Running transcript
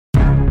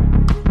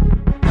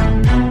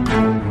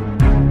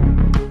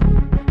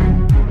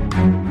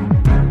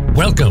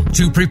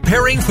to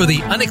Preparing for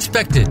the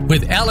Unexpected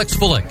with Alex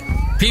Fullick.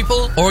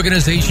 People,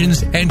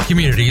 organizations, and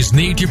communities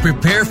need to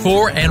prepare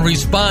for and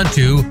respond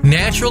to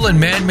natural and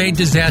man-made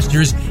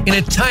disasters in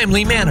a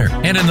timely manner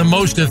and in the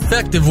most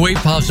effective way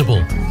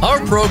possible.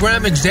 Our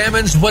program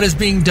examines what is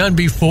being done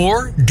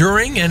before,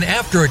 during, and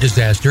after a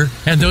disaster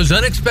and those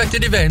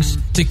unexpected events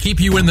to keep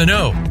you in the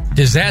know.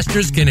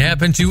 Disasters can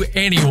happen to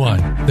anyone.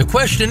 The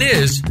question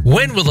is,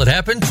 when will it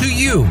happen to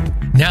you?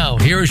 Now,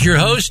 here is your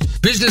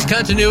host, business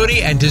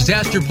continuity and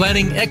disaster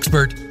planning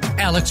expert,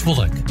 Alex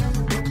Fullick.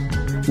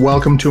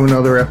 Welcome to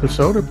another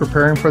episode of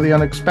Preparing for the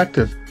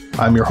Unexpected.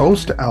 I'm your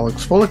host,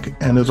 Alex Fullick,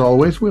 and as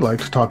always, we like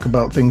to talk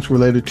about things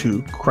related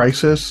to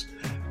crisis,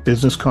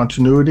 business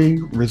continuity,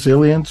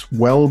 resilience,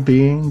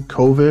 well-being,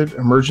 COVID,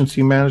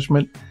 emergency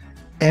management,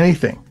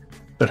 anything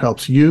that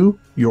helps you,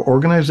 your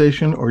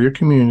organization, or your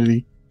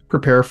community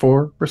prepare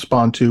for,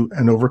 respond to,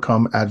 and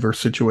overcome adverse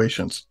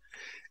situations.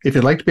 If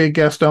you'd like to be a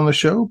guest on the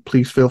show,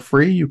 please feel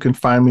free. You can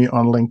find me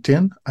on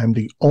LinkedIn. I'm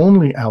the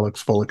only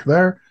Alex Fullick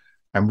there.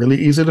 I'm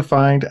really easy to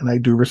find, and I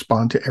do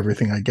respond to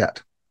everything I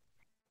get.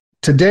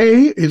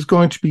 Today is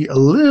going to be a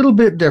little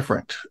bit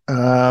different.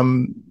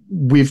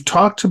 We've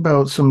talked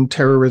about some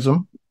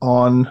terrorism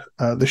on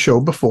the show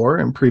before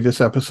in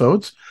previous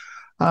episodes.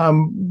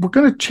 We're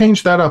going to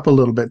change that up a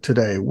little bit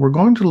today. We're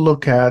going to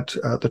look at,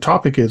 the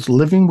topic is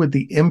living with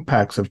the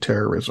impacts of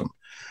terrorism.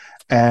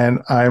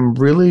 And I'm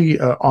really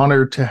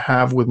honored to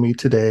have with me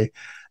today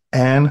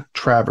Anne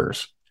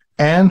Travers.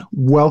 Anne,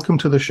 welcome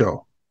to the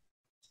show.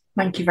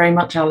 Thank you very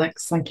much,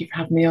 Alex. Thank you for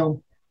having me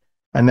on.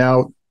 And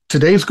now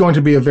today's going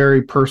to be a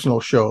very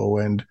personal show,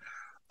 and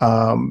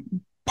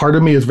part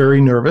of me is very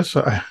nervous,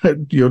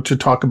 to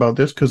talk about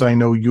this because I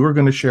know you are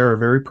going to share a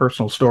very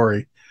personal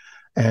story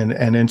and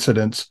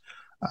incidents,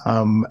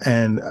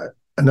 and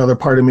another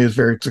part of me is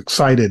very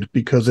excited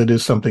because it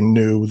is something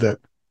new that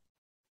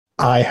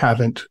I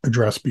haven't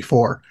addressed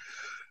before.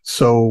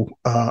 So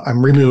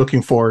I'm really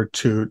looking forward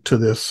to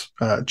this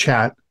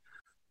chat.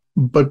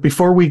 But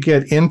before we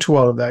get into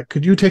all of that,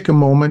 could you take a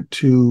moment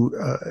to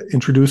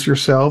introduce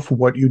yourself,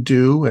 what you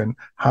do, and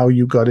how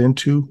you got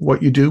into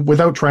what you do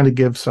without trying to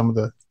give some of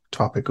the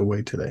topic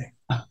away today?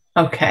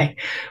 Okay.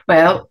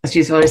 Well, as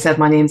you already said,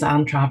 my name's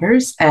Anne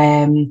Travers.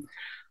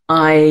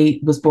 I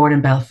was born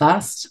in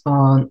Belfast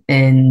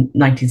in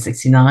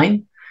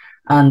 1969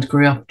 and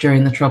grew up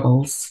during the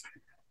Troubles.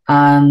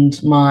 And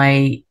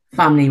my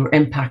family were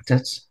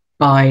impacted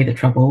by the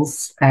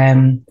Troubles.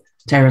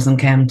 Terrorism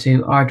came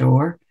to our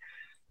door.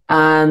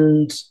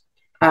 And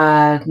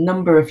a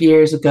number of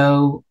years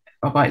ago,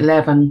 about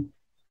 12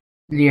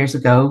 years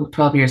ago,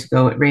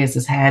 it raised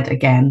its head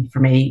again for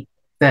me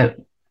that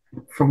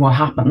from what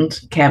happened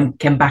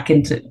came back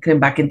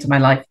into my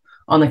life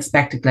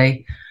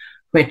unexpectedly,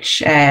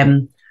 which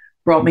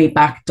brought me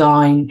back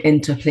down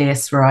into a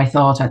place where I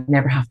thought I'd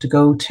never have to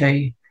go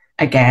to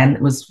again.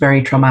 It was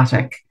very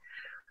traumatic.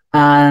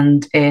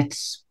 And it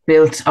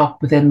built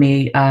up within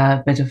me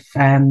a bit of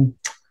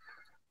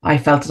I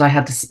felt that I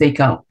had to speak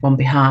up on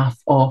behalf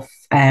of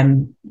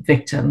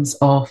victims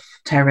of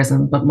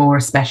terrorism, but more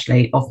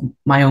especially of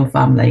my own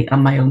family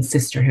and my own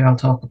sister, who I'll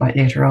talk about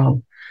later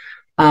on.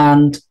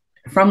 And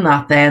from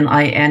that, then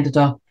I ended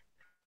up,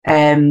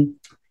 now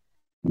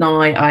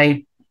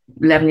 11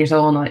 years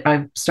on,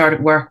 I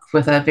started work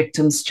with a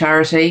victims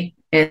charity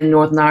in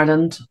Northern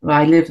Ireland.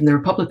 I live in the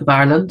Republic of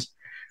Ireland,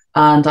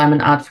 and I'm an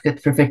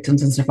advocate for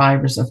victims and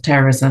survivors of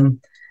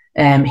terrorism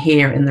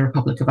here in the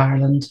Republic of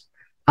Ireland.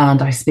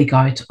 And I speak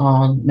out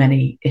on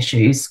many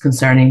issues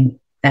concerning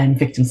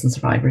victims and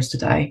survivors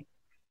today.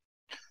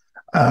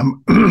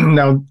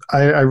 Now,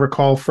 I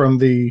recall from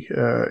the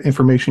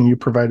information you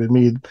provided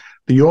me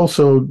that you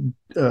also,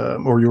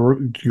 or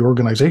your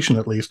organization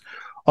at least,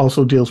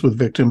 also deals with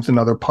victims in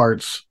other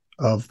parts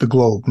of the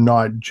globe,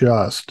 not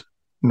just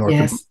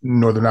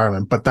Northern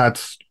Ireland, but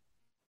that's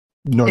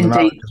Northern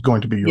Ireland is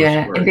going to be your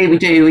story. Indeed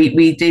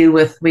we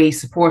do. We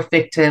support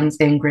victims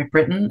in Great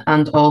Britain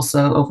and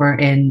also over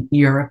in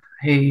Europe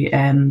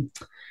who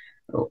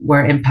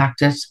were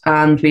impacted.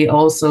 And we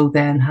also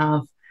then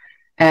have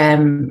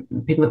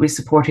people that we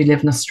support who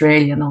live in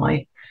Australia now,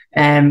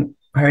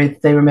 where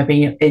they were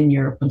maybe in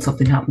Europe and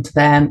something happened to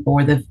them,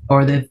 or they've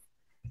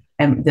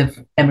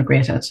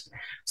emigrated.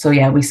 So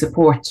yeah, we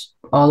support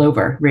all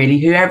over really.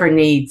 Whoever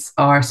needs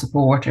our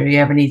support, or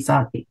whoever needs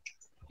that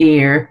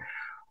ear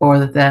or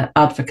the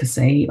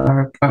advocacy,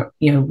 or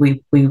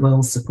we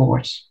will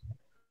support.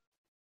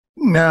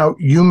 Now,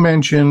 you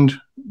mentioned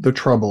the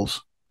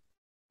Troubles,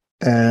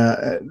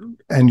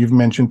 and you've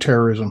mentioned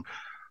terrorism.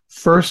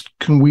 First,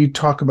 can we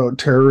talk about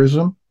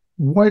terrorism?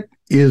 What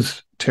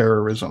is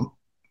terrorism,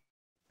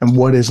 and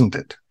what isn't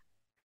it?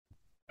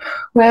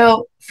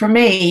 Well, for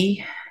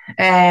me,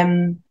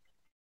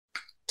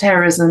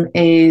 terrorism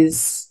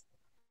is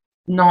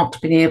not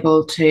being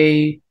able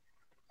to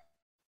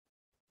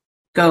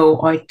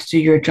go out to do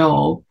your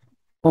job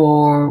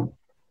or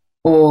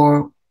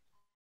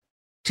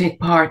take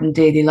part in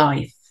daily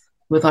life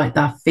without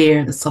that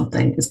fear that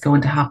something is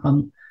going to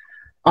happen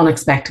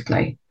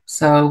unexpectedly.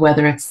 So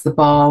whether it's the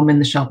bomb in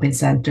the shopping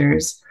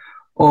centres,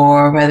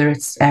 or whether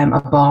it's a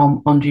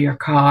bomb under your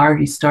car,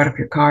 you start up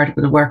your car to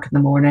go to work in the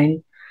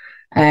morning,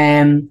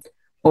 um,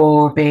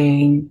 or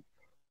being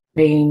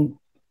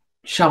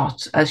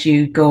shot as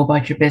you go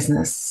about your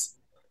business.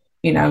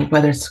 You know,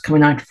 whether it's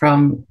coming out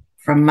from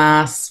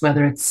mass,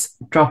 whether it's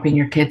dropping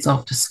your kids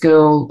off to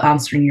school,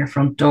 answering your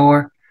front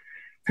door.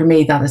 For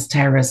me, that is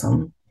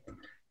terrorism.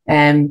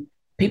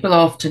 People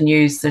often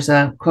use, there's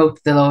a quote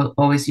they'll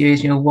always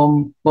use, you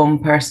know, one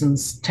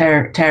person's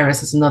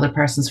terrorist is another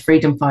person's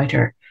freedom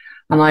fighter.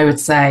 And I would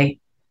say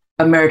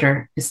a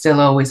murder is still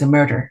always a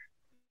murder,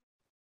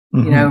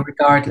 you know,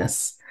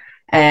 regardless.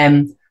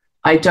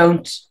 I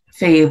don't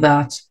feel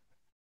that,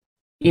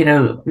 you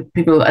know,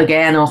 people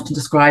again often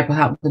describe what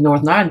happened in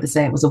Northern Ireland. They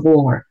say it was a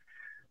war.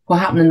 What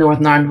happened in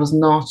Northern Ireland was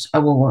not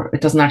a war.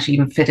 It doesn't actually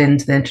even fit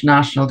into the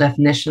international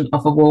definition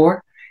of a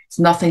war. It's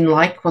nothing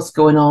like what's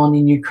going on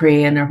in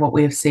Ukraine or what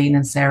we have seen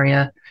in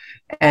Syria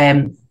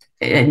in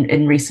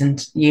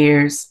recent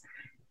years.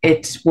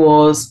 It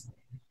was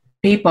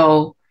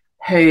people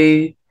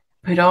who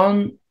put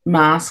on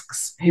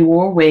masks, who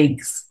wore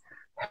wigs,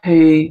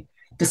 who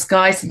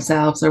disguised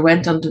themselves or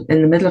went in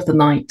the middle of the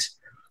night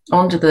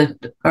under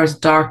the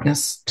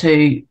darkness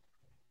to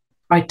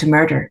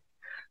murder.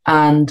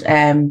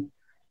 And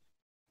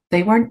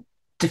they weren't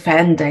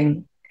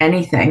defending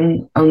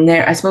anything.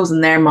 I suppose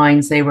in their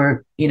minds, they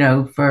were, you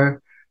know,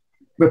 for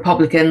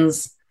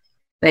Republicans,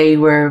 they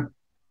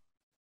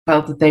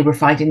felt that they were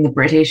fighting the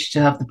British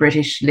to have the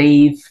British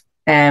leave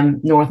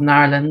Northern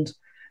Ireland.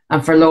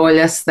 And for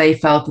loyalists, they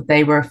felt that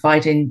they were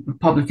fighting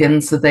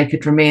Republicans so they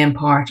could remain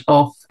part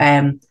of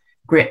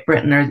Great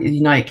Britain or the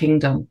United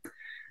Kingdom.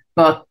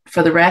 But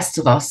for the rest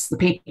of us, the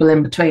people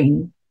in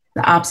between,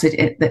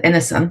 the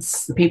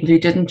innocents, the people who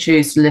didn't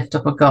choose to lift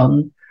up a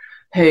gun,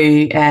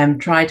 who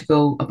tried to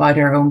go about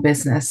our own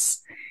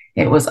business,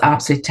 it was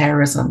absolute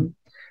terrorism.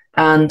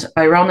 And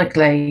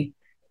ironically,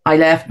 I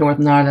left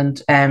Northern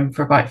Ireland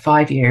for about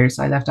 5 years.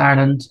 I left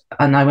Ireland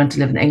and I went to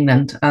live in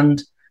England.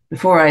 And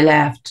before I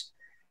left,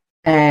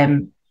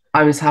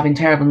 I was having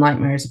terrible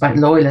nightmares about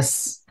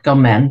loyalist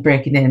gunmen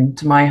breaking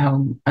into my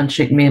home and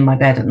shooting me in my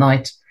bed at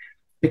night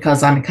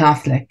because I'm a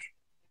Catholic,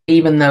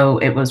 even though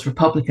it was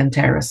Republican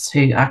terrorists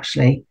who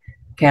actually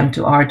came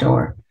to our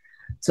door.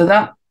 So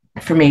that,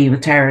 for me,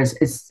 with terror,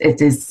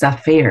 it is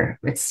that fear.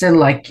 It's still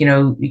like, you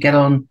know, you get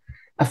on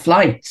a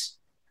flight.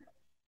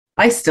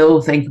 I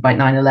still think about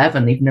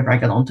 9/11, even if I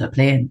get onto a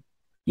plane.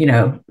 You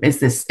know,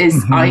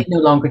 I no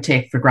longer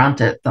take for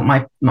granted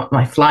that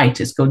my flight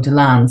is going to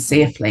land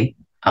safely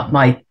at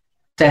my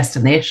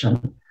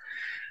destination.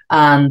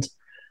 And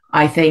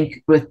I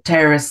think with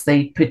terrorists,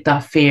 they put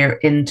that fear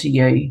into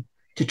you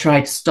to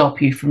try to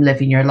stop you from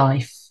living your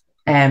life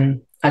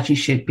as you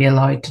should be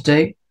allowed to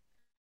do.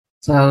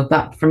 So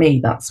that, for me,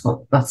 that's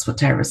what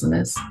terrorism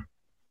is.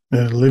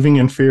 Living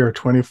in fear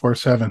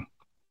 24/7.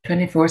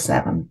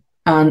 24/7.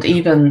 And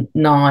even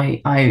now,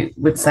 I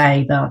would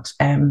say that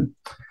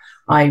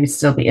I would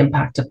still be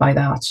impacted by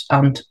that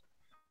and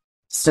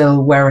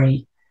still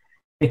worry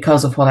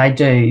because of what I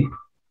do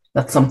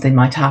that something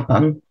might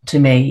happen to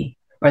me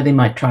or they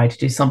might try to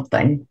do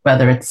something,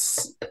 whether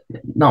it's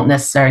not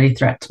necessarily a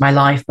threat to my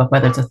life, but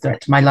whether it's a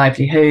threat to my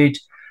livelihood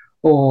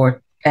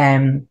or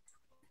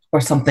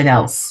something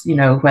else, you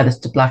know, whether it's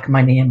to blacken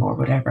my name or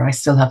whatever. I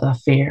still have that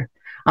fear.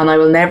 And I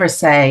will never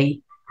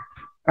say,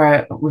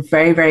 or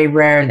very, very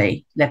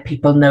rarely let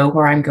people know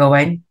where I'm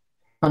going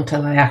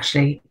until I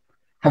actually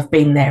have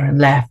been there and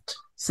left.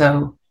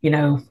 So, you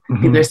know,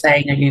 people are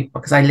saying,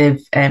 because I live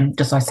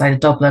just outside of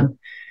Dublin,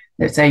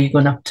 they say, you're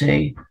going up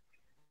to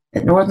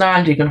Northern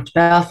Ireland, you're going up to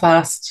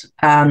Belfast.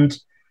 And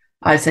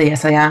I say,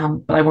 yes, I am,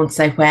 but I won't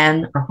say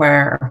when or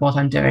where or what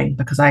I'm doing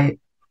because I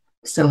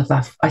still have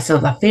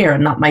that fear,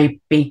 and that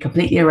might be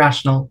completely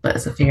irrational, but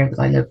it's a fear that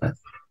I live with.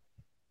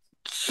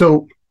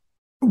 So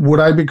would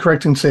I be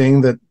correct in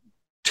saying that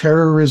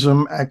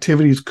terrorism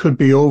activities could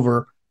be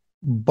over,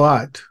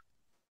 but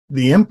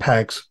the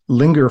impacts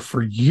linger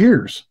for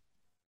years?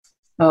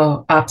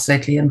 Oh,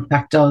 absolutely,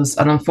 impact does.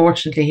 And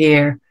unfortunately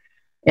here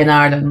in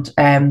Ireland,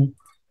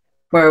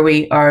 where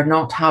we are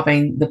not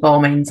having the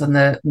bombings and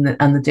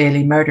the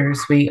daily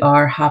murders, we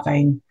are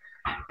having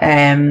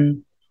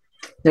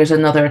there's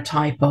another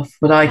type of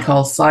what I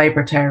call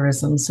cyber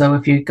terrorism. So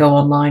if you go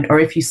online or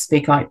if you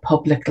speak out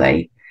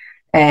publicly,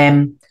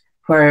 and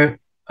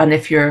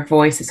if your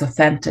voice is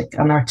authentic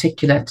and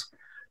articulate,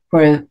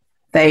 where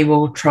they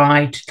will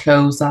try to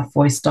close that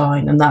voice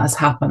down. And that has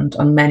happened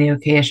on many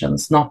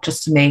occasions, not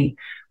just to me,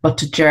 but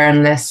to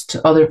journalists,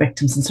 to other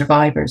victims and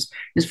survivors.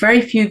 There's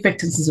very few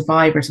victims and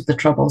survivors of the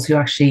Troubles who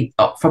actually,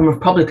 from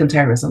Republican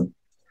terrorism,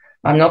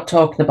 I'm not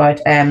talking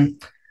about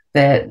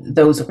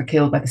those that were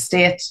killed by the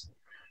state,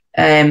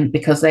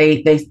 because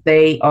they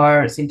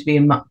seem to be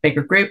in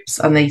bigger groups,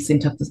 and they seem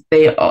to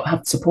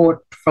have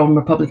support from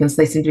Republicans.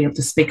 They seem to be able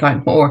to speak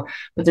out more,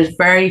 but there's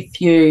very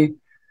few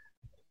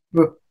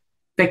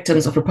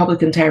victims of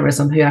Republican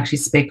terrorism who actually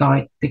speak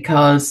out,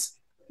 because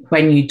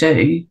when you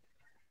do,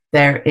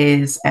 there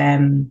is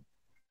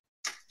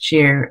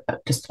sheer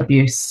just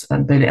abuse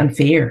and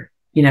fear,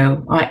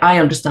 I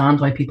understand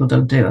why people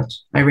don't do it.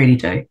 I really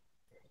do.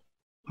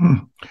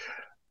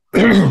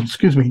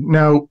 Excuse me.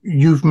 Now,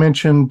 you've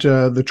mentioned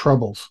the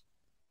Troubles.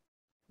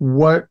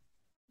 What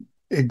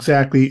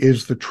exactly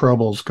is the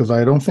Troubles? Because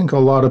I don't think a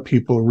lot of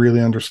people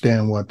really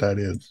understand what that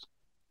is.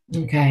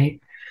 Okay.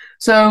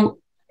 So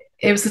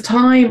it was a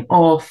time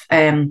of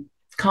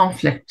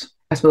conflict,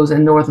 I suppose,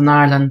 in Northern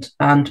Ireland.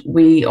 And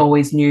we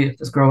always knew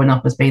it as growing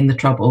up as being the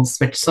Troubles,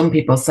 which some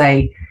people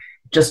say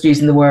just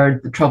using the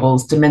word the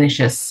Troubles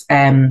diminishes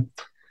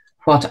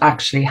what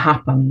actually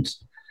happened.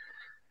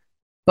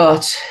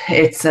 But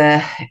it's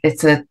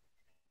a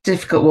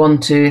difficult one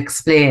to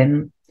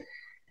explain.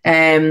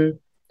 Um,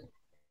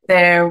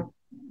 there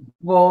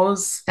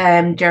was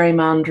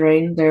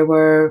gerrymandering. There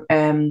were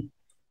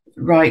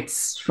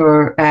rights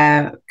for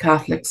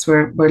Catholics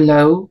were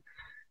low,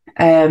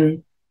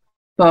 um,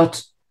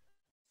 but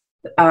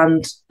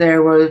and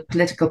there were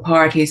political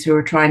parties who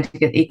were trying to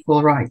get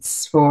equal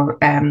rights for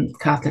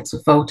Catholics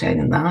with voting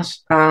and that,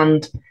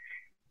 and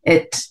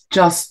it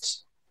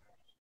just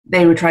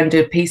they were trying to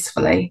do it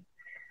peacefully,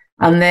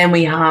 and then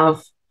we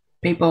have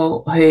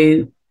people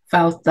who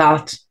felt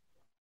that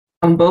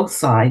on both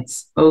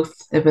sides, both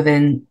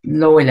within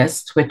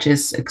loyalist, which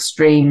is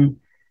extreme,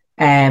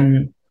 I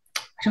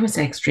don't want to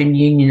say extreme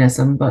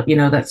unionism, but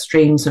that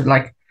streams of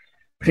like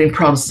between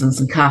Protestants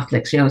and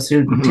Catholics,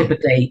 so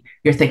typically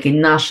you're thinking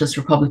nationalist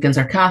Republicans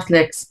are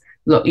Catholics,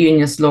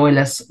 unionists,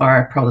 loyalists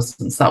are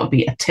Protestants. That would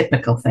be a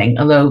typical thing,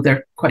 although there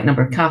are quite a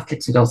number of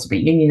Catholics who'd also be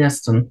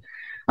unionists, and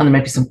there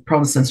might be some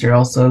Protestants who are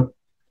also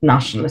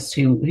nationalists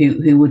who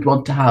would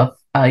want to have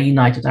a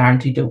united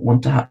Ireland, who don't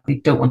want to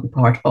be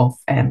part of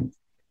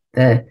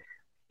the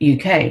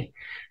UK.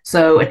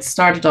 So it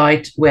started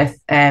out with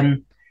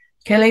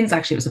killings.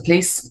 Actually, it was a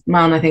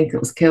policeman, I think, that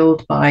was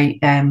killed by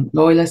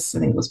loyalists. I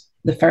think it was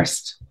the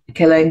first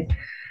killing.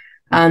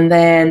 And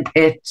then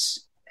it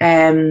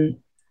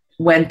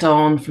went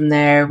on from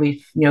there.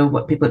 We've,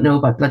 what people know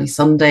about Bloody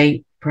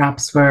Sunday,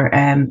 perhaps, where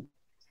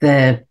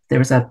there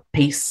was a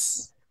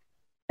peace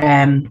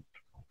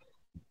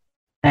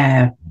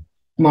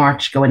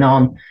march going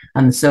on,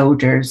 and the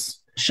soldiers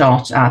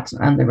shot at,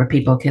 and there were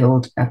people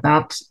killed at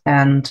that.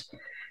 And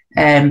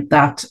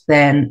that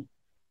then,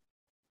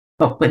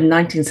 but in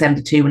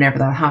 1972, whenever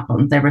that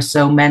happened, there were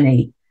so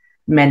many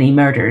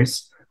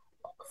murders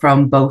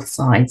from both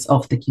sides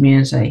of the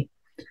community.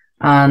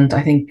 And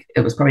I think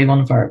it was probably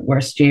one of our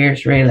worst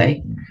years,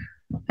 really.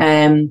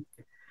 And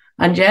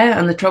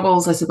the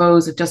Troubles, I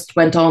suppose, it just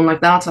went on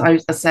like that. I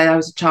said I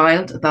was a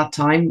child at that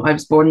time. I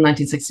was born in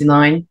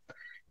 1969.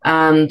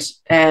 And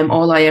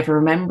all I ever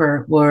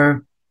remember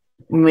were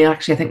when I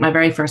think my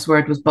very first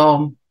word was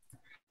bomb.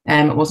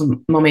 It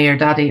wasn't mummy or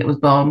daddy, it was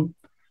bomb.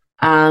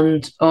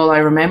 And all I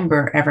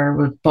remember ever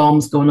was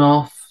bombs going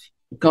off,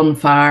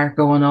 gunfire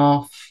going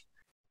off.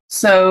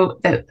 So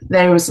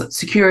there was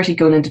security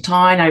going into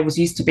town. I was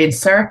used to being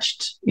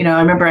searched. I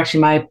remember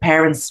actually my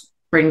parents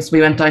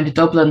we went down to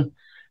Dublin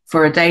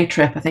for a day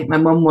trip. I think my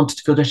mum wanted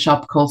to go to a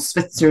shop called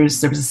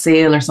Switzer's. There was a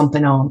sale or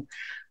something on.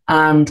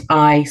 And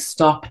I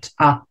stopped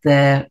at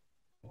the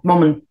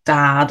mum and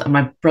dad, and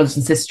my brothers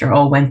and sister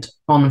all went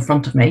on in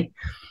front of me.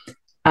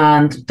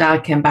 And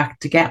dad came back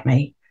to get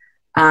me.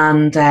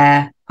 And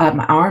I had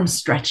my arms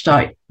stretched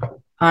out.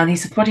 And he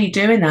said, "What are you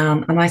doing,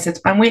 Anne?" And I said,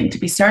 "I'm waiting to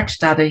be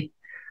searched, Daddy."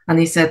 And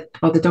he said,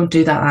 "Oh, they don't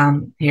do that,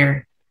 Anne,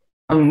 here."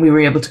 And we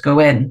were able to go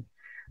in.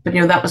 But,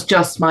 that was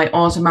just my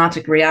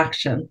automatic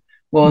reaction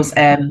was,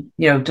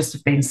 just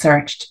of being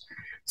searched.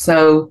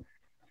 So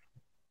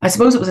I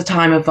suppose it was a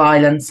time of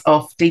violence,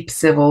 of deep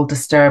civil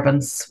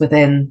disturbance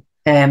within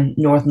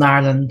Northern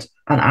Ireland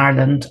and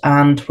Ireland,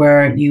 and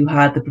where you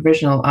had the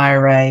Provisional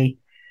IRA,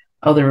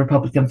 other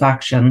Republican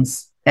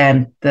factions,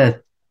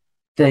 the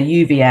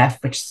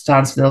UVF, which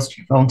stands for the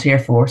Ulster Volunteer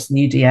Force, and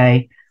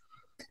UDA,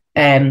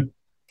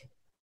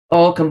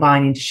 all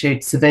combining to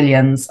shoot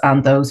civilians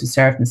and those who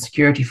served in the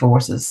security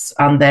forces.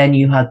 And then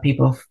you had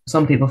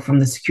some people from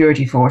the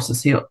security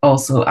forces who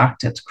also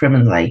acted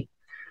criminally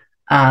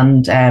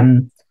and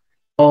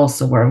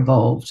also were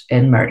involved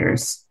in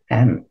murders.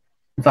 The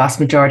vast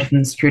majority from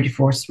the security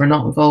forces were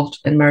not involved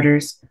in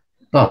murders,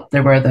 but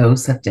there were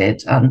those that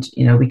did. And,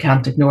 we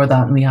can't ignore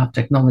that, and we have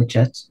to acknowledge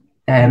it.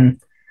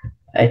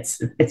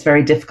 It's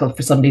very difficult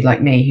for somebody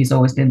like me, who's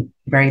always been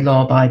very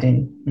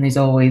law-abiding, and who's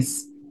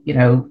always,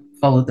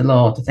 followed the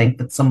law, to think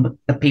that some of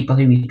the people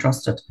who he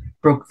trusted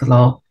broke the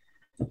law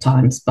at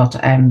times. But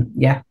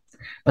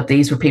but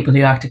these were people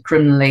who acted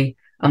criminally,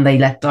 and they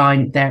let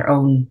down their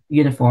own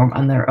uniform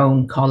and their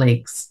own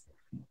colleagues,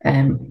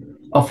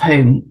 of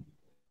whom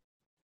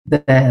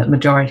the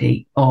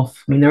majority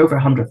of, there are over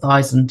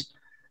 100,000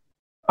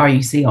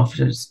 RUC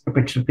officers,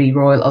 which would be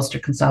Royal Ulster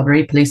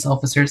Constabulary police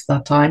officers at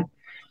that time.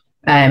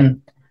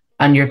 And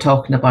you're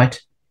talking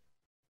about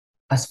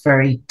a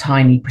very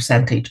tiny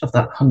percentage of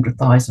that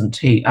 100,000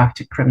 who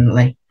acted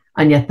criminally,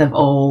 and yet they've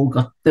all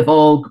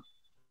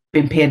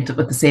been painted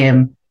with the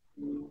same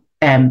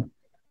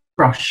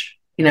brush,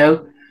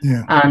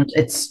 Yeah. And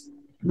it's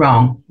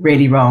wrong,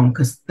 really wrong,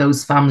 because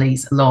those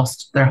families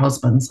lost their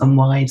husbands and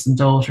wives and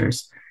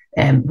daughters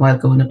while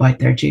going about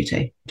their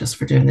duty, just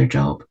for doing their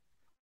job.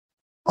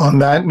 On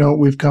that note,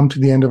 we've come to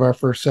the end of our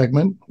first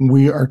segment.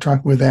 We are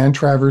talking with Anne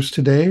Travers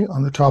today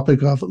on the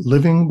topic of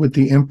living with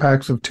the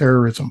impacts of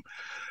terrorism.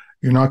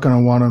 You're not going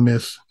to want to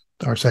miss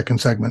our second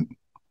segment.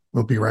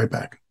 We'll be right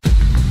back.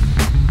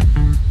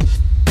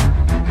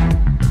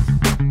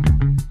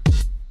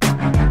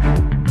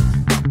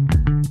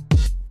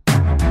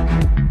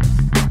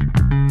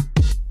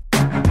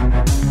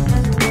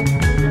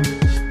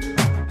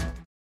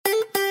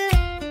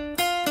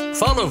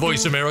 Follow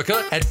Voice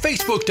America at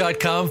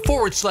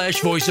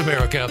facebook.com/Voice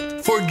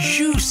America for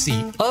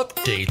juicy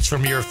updates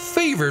from your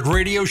favorite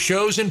radio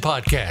shows and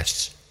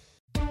podcasts.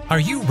 Are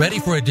you ready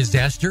for a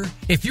disaster?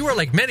 If you are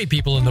like many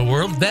people in the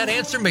world, that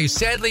answer may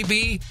sadly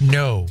be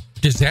no.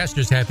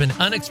 Disasters happen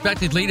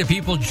unexpectedly to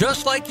people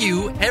just like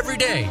you every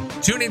day.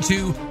 Tune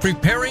into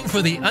Preparing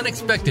for the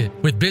Unexpected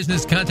with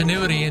business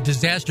continuity and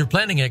disaster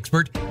planning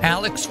expert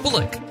Alex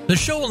Fullick. The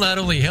show will not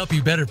only help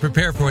you better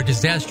prepare for a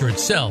disaster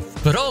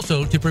itself, but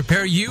also to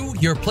prepare you,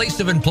 your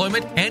place of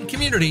employment, and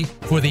community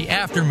for the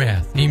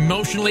aftermath,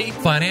 emotionally,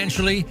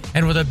 financially,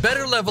 and with a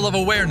better level of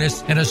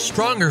awareness and a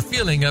stronger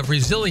feeling of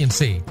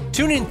resiliency.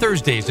 Tune in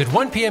Thursdays at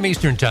 1 p.m.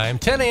 Eastern Time,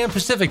 10 a.m.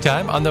 Pacific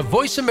Time on the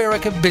Voice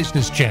America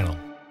Business Channel.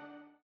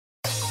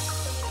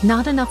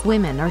 Not enough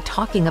women are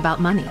talking about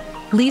money.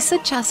 Lisa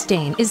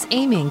Chastain is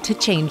aiming to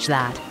change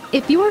that.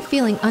 If you are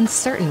feeling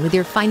uncertain with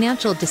your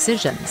financial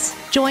decisions,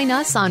 join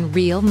us on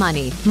Real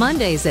Money,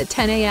 Mondays at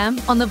 10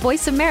 a.m. on the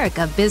Voice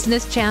America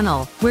Business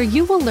Channel, where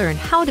you will learn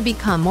how to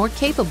become more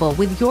capable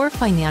with your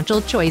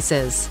financial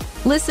choices.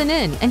 Listen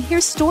in and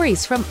hear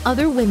stories from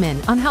other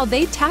women on how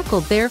they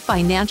tackled their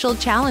financial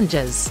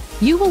challenges.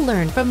 You will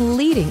learn from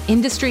leading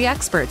industry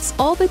experts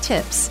all the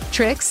tips,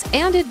 tricks,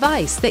 and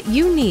advice that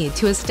you need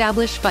to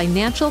establish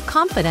financial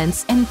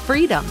confidence and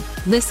freedom.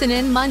 Listen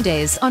in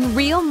Mondays on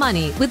Real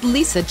Money with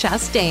Lisa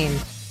Chastain.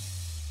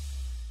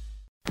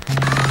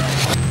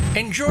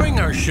 Enjoying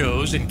our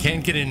shows and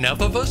can't get enough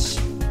of us?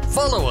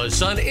 Follow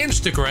us on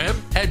Instagram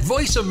at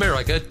Voice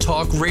America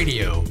Talk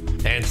Radio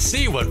and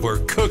see what we're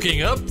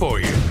cooking up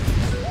for you.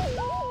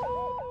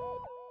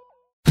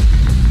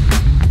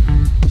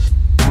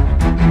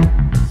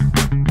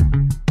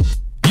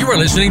 You are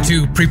listening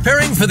to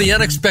Preparing for the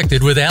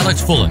Unexpected with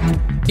Alex Fullick.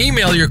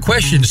 Email your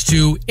questions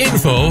to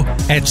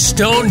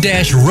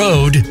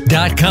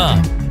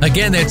info@stone-road.com.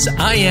 Again, that's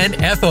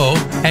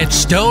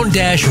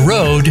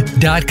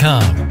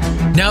info@stone-road.com.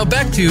 Now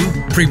back to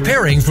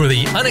Preparing for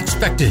the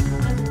Unexpected.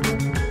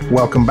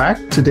 Welcome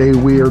back. Today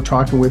we are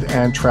talking with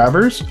Anne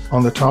Travers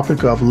on the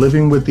topic of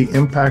living with the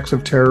impacts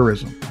of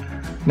terrorism.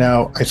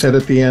 Now, I said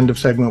at the end of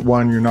segment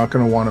one, you're not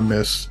going to want to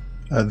miss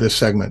this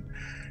segment.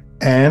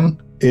 Anne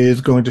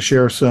is going to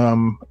share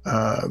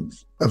a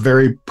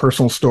very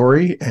personal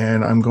story,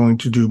 and I'm going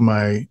to do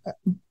my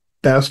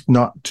best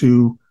not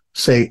to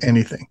say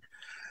anything.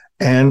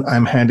 And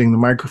I'm handing the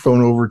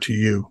microphone over to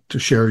you to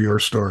share your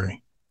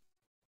story.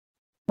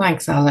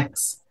 Thanks,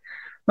 Alex.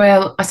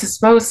 Well, I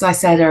suppose, as I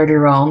said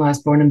earlier on, I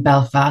was born in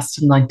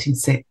Belfast in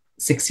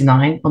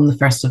 1969 on the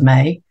 1st of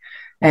May.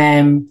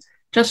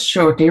 Just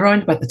shortly,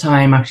 around about the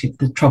time actually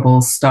the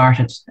Troubles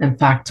started. In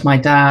fact, my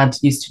dad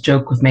used to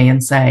joke with me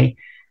and say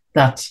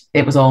that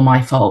it was all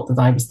my fault, that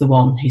I was the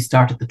one who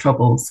started the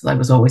Troubles, that I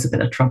was always a bit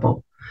of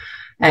trouble.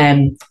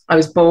 I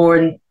was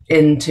born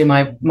into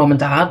my mum and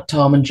dad,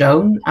 Tom and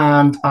Joan,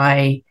 and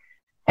I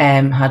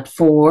had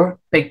 4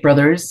 big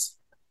brothers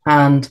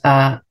and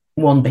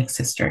 1 big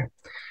sister.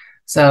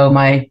 So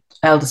my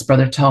eldest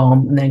brother,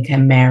 Tom, and then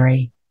came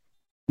Mary,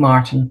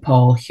 Martin,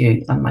 Paul,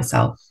 Hugh, and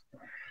myself.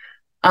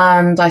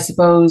 And I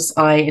suppose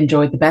I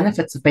enjoyed the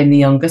benefits of being the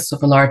youngest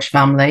of a large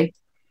family.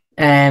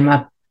 I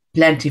had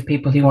plenty of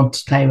people who wanted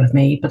to play with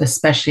me, but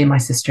especially my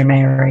sister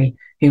Mary,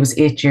 who was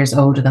 8 years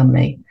older than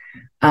me.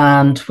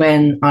 And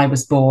when I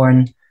was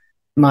born,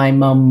 my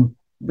mum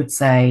would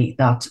say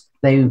that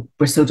they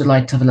were so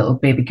delighted to have a little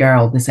baby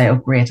girl. They say, "Oh,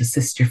 great, a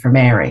sister for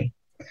Mary."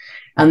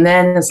 And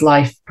then as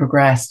life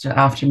progressed,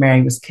 after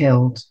Mary was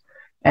killed,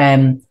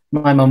 my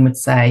mum would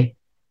say,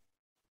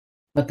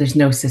 "But there's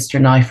no sister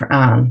now for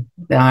Anne."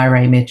 The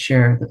IRA made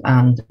sure that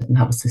Anne didn't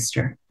have a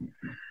sister.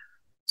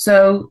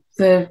 So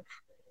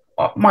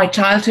my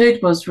childhood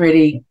was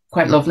really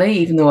quite lovely,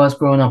 even though I was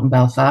growing up in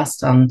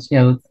Belfast, and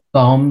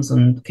bombs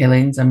and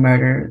killings and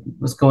murder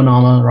was going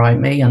on all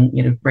around me,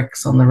 and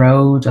bricks on the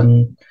road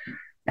and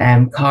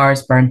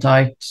cars burnt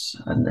out,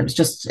 and it was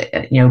just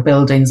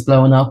buildings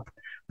blowing up.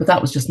 But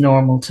that was just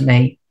normal to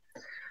me.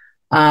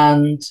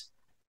 And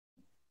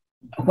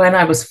when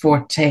I was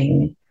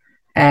 14,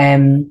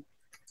 Mary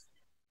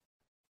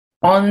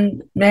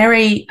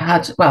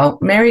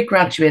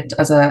graduated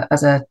as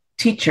a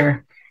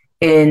teacher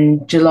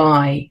in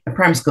July, a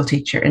primary school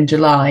teacher in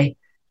July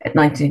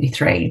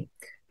 1983,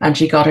 and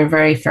she got her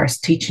very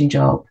first teaching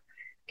job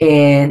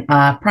in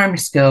a primary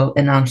school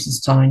in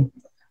Andersonstown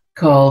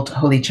called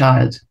Holy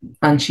Child,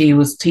 and she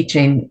was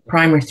teaching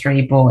primary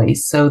 3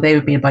 boys, so they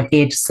would be about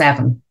age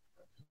 7.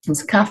 It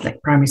was a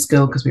Catholic primary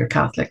school because we were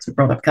Catholics, we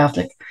brought up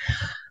Catholic,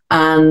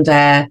 and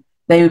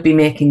they would be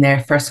making their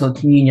first Holy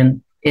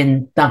Communion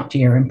in that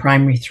year in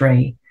primary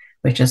 3,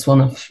 which is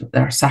one of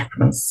their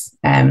sacraments.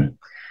 And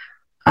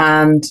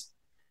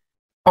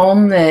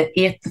on the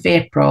 8th of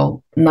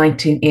April,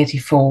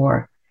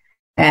 1984,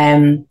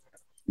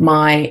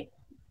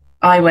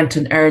 I went to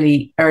an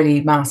early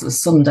mass. It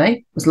was Sunday.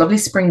 It was a lovely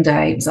spring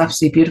day. It was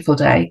absolutely beautiful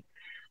day.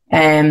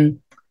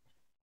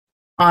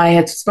 I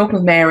had spoken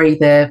with Mary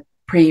the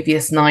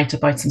previous night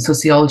about some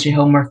sociology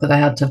homework that I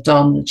had to have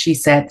done. She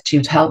said that she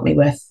would help me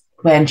with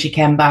when she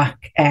came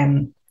back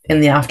in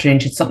the afternoon.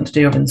 She had something to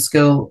do over in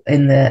school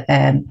in the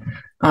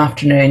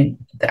afternoon.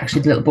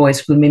 Actually, the little boys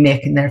were going to be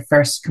making their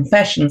first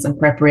confessions in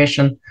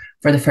preparation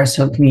for the first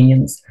Holy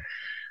Communions.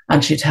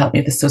 And she'd help me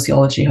with the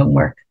sociology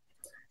homework.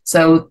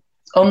 So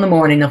on the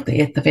morning of the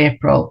 8th of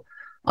April,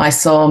 I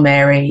saw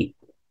Mary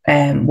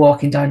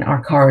walking down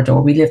our corridor.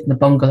 We lived in a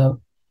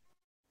bungalow.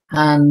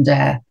 And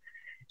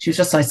she was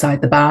just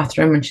outside the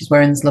bathroom, and she's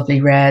wearing this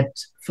lovely red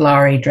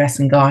flowery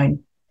dressing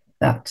gown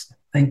that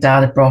I think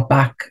Dad had brought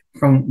back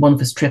from one of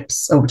his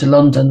trips over to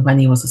London when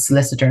he was a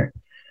solicitor.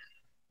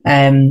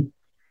 And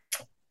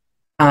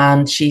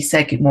she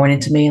said good morning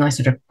to me, and I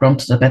sort of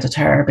grunted a bit at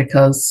her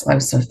because I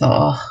was sort of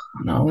thought, oh,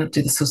 no, I'm going to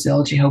do the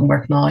sociology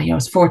homework now. I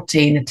was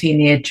 14, a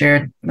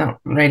teenager, not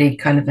really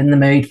kind of in the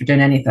mood for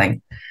doing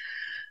anything.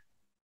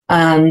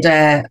 And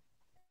that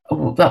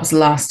was the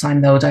last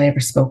time, though, that I ever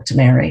spoke to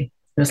Mary.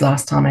 It was the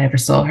last time I ever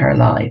saw her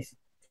alive.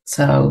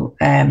 So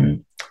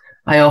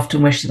I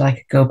often wish that I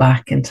could go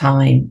back in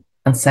time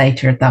and say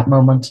to her at that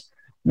moment,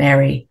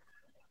 Mary,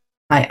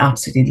 I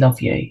absolutely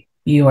love you.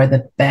 You are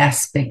the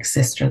best big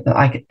sister that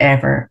I could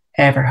ever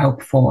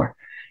hope for.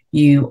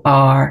 You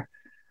are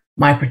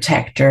my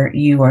protector.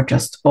 You are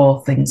just all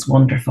things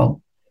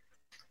wonderful.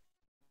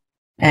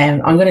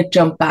 And I'm going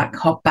to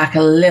hop back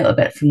a little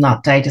bit from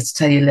that day just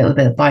to tell you a little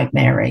bit about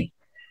Mary.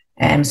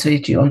 So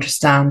that you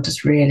understand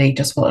just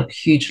what a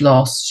huge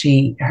loss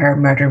her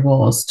murder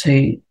was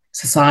to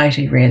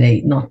society,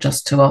 really, not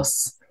just to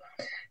us.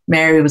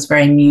 Mary was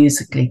very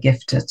musically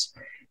gifted.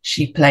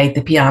 She played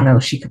the piano.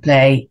 She could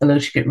play, although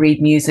she could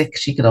read music,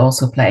 she could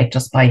also play it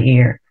just by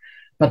ear.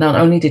 But not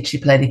only did she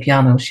play the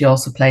piano, she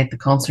also played the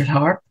concert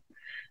harp.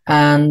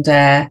 And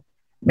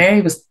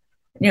Mary was,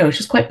 she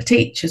was quite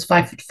petite. She was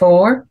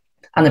 5'4"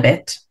 and a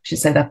bit. She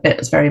said that bit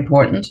was very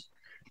important.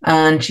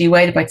 And she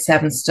weighed about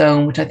 7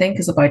 stone, which I think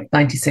is about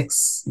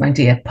 96,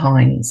 98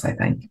 pounds, I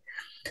think.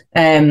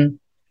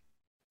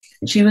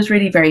 She was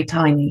really very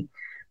tiny,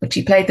 but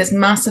she played this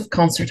massive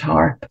concert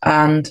harp,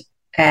 and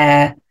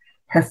her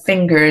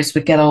fingers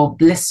would get all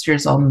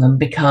blisters on them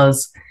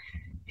because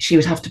she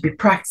would have to be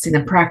practicing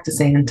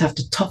and have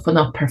to toughen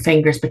up her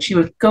fingers, but she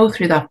would go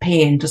through that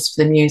pain just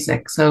for the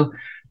music. So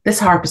this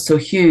harp is so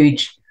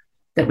huge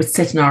that would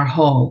sit in our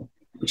hall.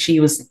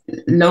 She was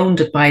loaned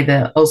it by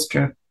the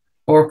Ulster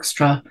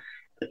Orchestra,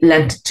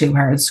 lent it to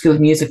her. The School of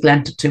Music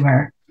lent it to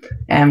her,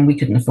 and we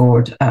couldn't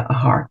afford a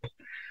harp.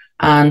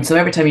 And so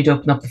every time you'd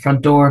open up the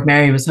front door, if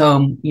Mary was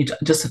home, you'd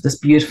just have this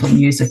beautiful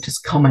music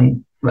just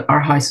coming.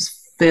 Our house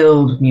was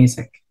filled with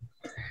music.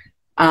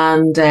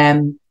 And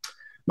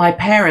my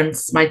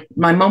parents, my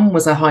mum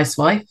was a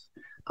housewife,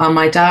 and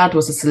my dad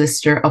was a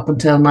solicitor up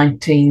until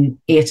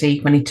 1980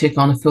 when he took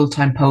on a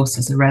full-time post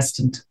as a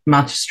resident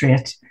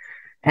magistrate,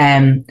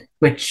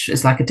 which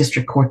is like a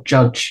district court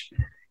judge.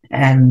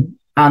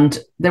 And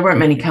there weren't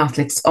many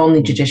Catholics on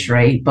the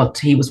judiciary, but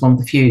he was one of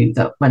the few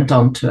that went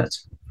on to it.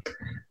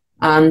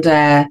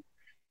 And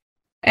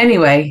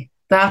anyway,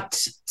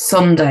 that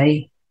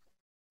Sunday,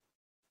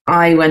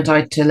 I went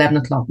out to 11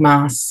 o'clock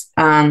mass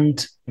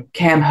and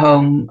came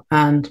home,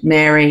 and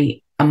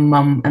Mary and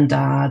mum and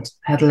dad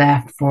had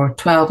left for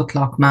 12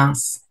 o'clock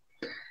mass.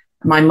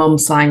 My mum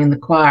sang in the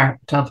choir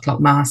at 12 o'clock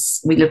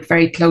mass. We lived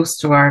very close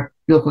to our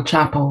local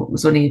chapel. It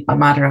was only a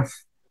matter of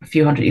a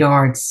few hundred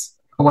yards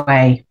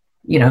away,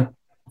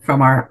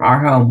 from our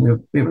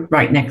home. We were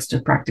right next to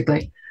it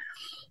practically.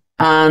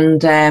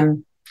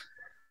 And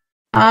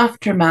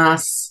after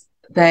mass,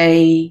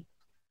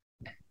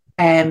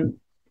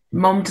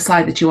 mum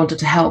decided that she wanted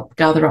to help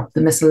gather up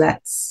the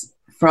missalettes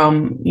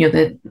from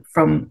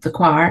the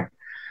choir,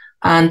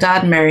 and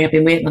Dad and Mary had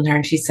been waiting on her,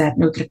 and she said,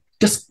 "No,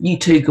 just you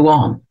two go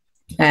on.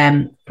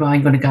 I'm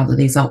going to gather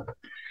these up."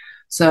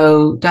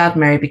 So Dad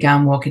and Mary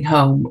began walking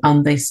home,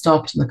 and they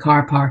stopped in the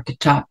car park to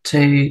chat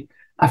to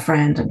a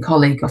friend and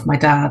colleague of my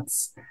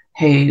dad's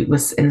who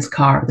was in his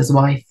car with his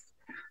wife,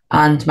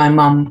 and my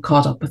mum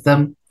caught up with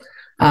them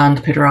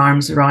and put her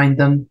arms around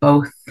them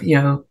both,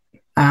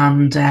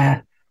 and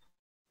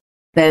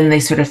then they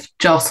sort of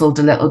jostled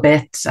a little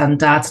bit, and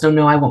Dad said, "Oh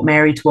no, I want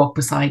Mary to walk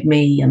beside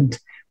me," and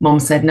Mum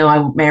said, "No, I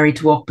want Mary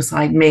to walk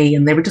beside me,"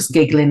 and they were just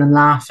giggling and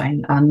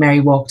laughing, and Mary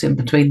walked in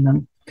between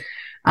them,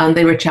 and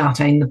they were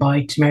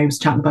Mary was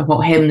chatting about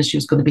what hymns she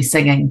was going to be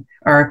singing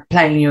or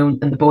playing,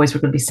 and the boys were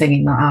going to be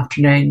singing that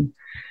afternoon.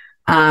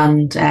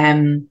 And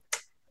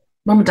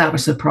Mum and Dad were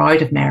so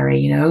proud of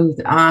Mary,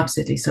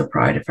 absolutely so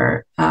proud of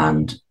her.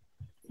 And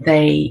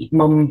they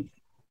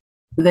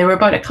were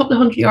about a couple of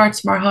hundred yards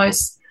from our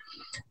house,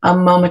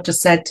 and Mum had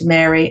just said to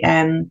Mary,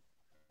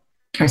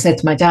 or said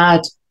to my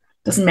dad,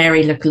 "Doesn't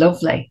Mary look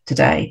lovely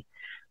today?"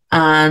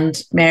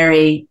 And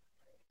Mary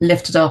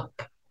lifted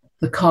up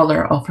the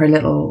collar of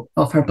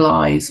her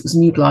blouse. It was a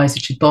new blouse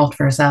that she'd bought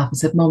for herself, and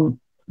said, "Mum,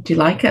 do you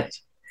like it?"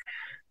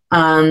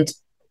 And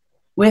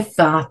with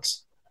that,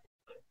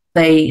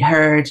 they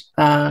heard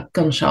a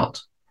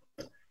gunshot,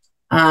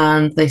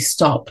 and they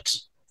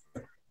stopped.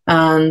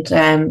 And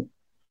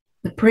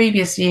the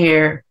previous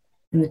year,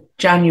 in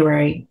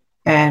January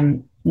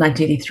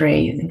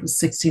 1983, I think it was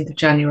 16th of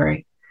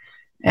January,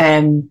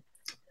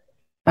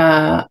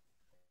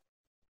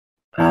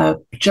 a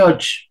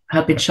judge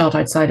had been shot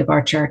outside of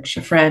our church.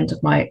 A friend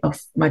of my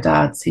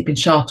dad's, he'd been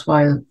shot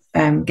while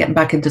getting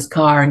back into his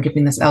car and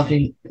giving this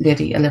elderly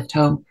lady a lift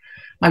home.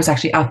 I was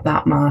actually at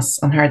that mass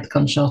and heard the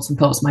gunshots and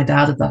thought it was my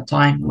dad at that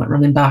time. I went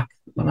running back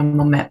when my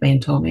mum met me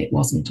and told me it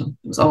wasn't him.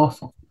 It was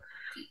awful.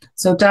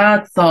 So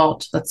Dad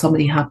thought that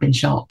somebody had been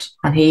shot,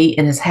 and he,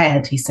 in his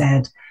head, he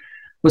said,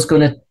 was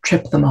going to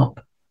trip them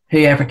up,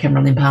 whoever came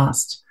running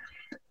past.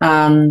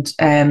 And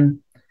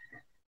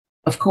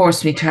of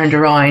course, when he turned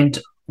around,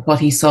 what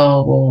he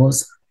saw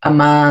was a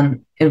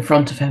man in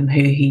front of him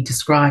who he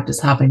described as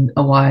having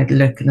a wild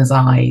look in his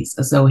eyes,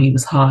 as though he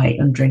was high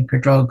on drink or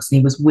drugs, and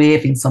he was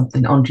waving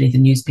something underneath a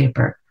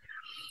newspaper.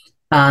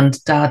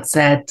 And Dad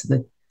said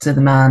to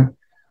the man,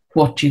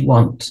 "What do you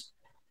want?"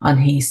 And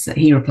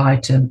he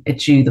replied to him,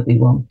 "It's you that we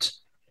want."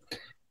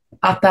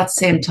 At that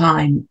same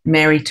time,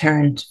 Mary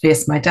turned to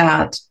face my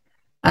dad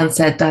and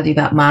said, "Daddy,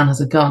 that man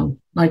has a gun."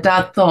 My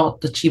dad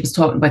thought that she was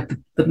talking about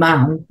the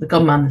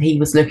gunman that he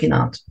was looking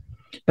at,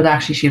 but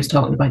actually she was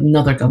talking about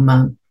another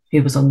gunman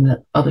who was on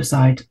the other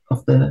side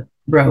of the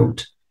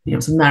road. It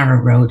was a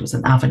narrow road, it was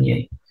an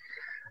avenue.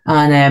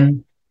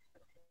 And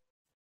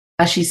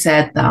as she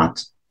said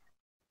that,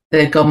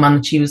 the gunman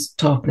that she was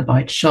talking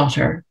about shot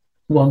her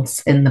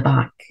once in the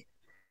back,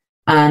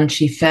 and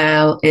she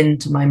fell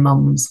into my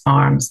mum's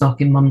arms,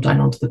 knocking mum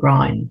down onto the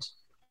ground.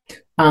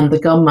 And the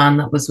gunman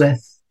that was in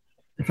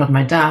front of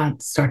my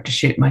dad started to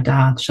shoot my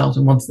dad, shot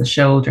him once in the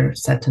shoulder,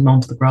 set him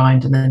onto the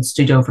ground, and then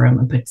stood over him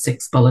and put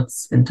 6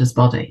 bullets into his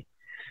body.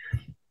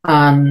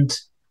 And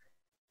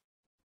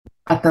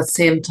at that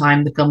same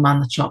time, the gunman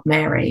that shot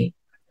Mary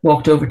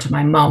walked over to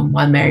my mum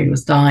while Mary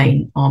was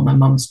dying on my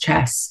mum's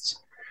chest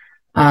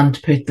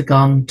and put the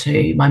gun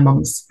to my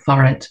mum's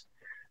forehead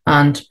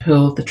and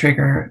pulled the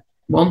trigger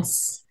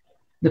once,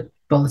 the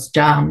bullets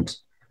jammed,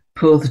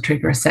 pulled the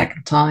trigger a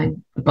second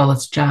time, the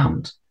bullets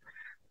jammed.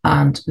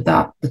 And with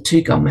that, the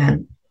 2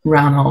 gunmen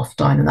ran off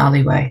down an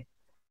alleyway.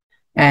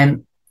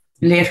 And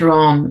later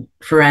on,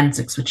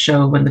 forensics would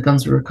show when the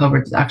guns were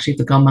recovered that actually if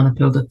the gunman had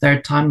pulled a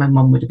third time, my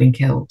mum would have been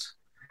killed.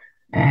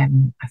 I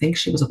think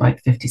she was about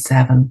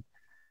 57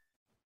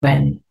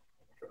 when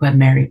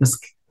Mary was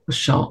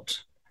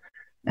shot,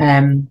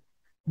 when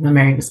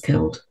Mary was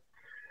killed.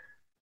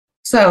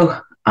 So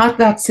at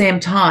that same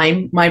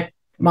time,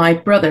 my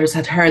brothers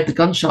had heard the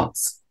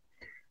gunshots,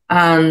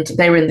 and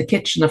they were in the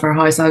kitchen of our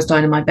house. I was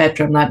down in my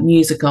bedroom, and I had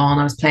music on.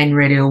 I was playing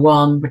Radio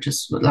 1, which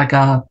is like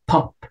a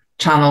pop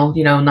channel,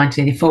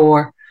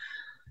 1984.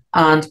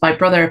 And my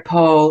brother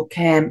Paul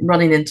came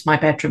running into my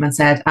bedroom and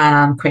said,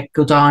 "Anne, quick,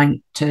 go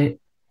down to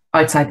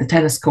outside the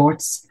tennis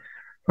courts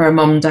where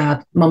mum,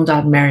 dad,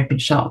 and Mary had been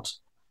shot."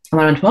 And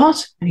I went,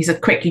 "What?" And he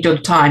said, "Quick, you don't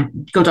have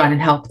time. Go down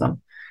and help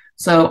them."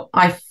 So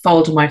I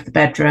followed him out of the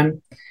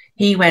bedroom.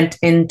 He went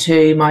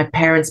into my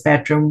parents'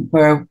 bedroom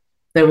where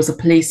there was a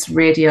police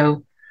radio.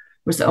 It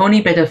was the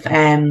only bit of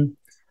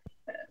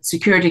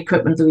security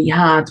equipment that we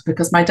had,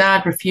 because my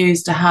dad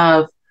refused to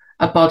have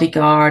a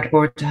bodyguard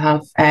or to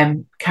have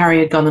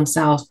carry a gun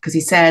himself, because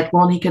he said,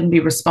 one, he couldn't be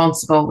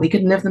responsible. He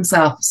couldn't live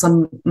himself.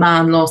 Some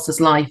man lost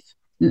his life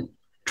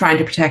trying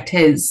to protect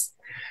his.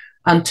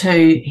 And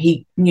 2,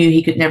 he knew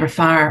he could never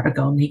fire a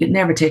gun. He could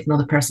never take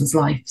another person's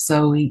life,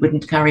 so he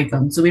wouldn't carry a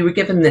gun. So we were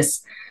given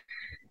this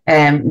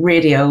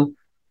radio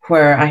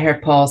where I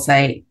heard Paul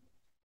say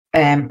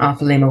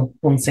Alpha Lima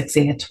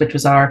 168, which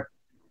was our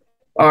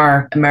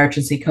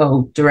emergency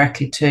code,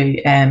 directly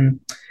to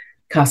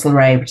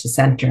Castlereagh, which is the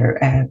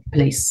centre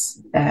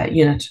police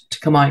unit, to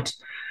come out.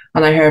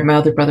 And I heard my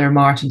other brother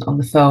Martin on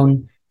the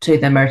phone to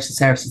the emergency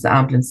services, the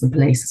ambulance and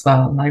police as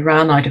well. And I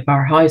ran out of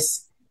our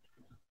house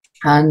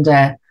and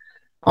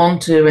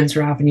onto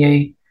Windsor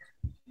Avenue,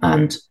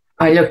 and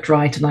I looked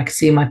right, and I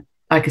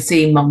could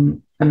see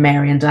Mum and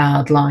Mary and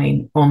Dad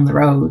lying on the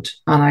road,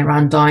 and I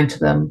ran down to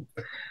them,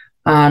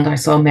 and I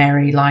saw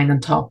Mary lying on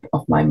top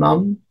of my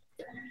mum,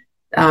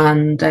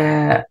 and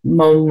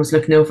Mum was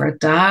looking over at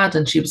Dad,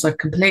 and she was like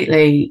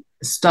completely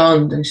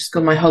stunned, and she's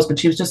got my husband.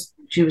 She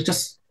was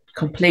just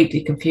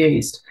completely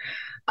confused,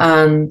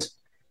 and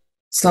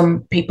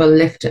some people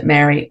lifted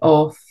Mary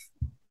off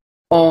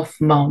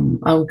Mum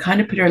and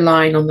kind of put her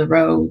lying on the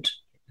road.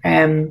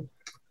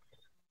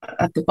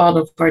 At the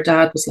bottom of where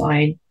Dad was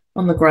lying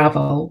on the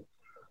gravel,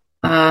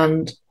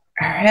 and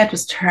her head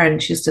was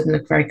turned. She just didn't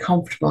look very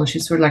comfortable, and she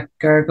was sort of like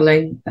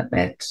gurgling a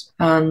bit.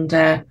 And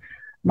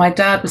my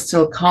dad was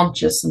still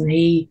conscious, and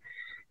he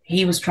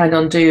was trying to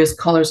undo his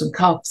collars and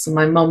cuffs, and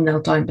my mum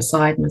knelt down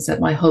beside him and said,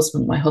 my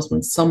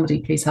husband,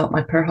 somebody please help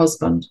my poor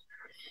husband."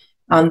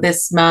 And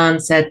this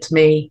man said to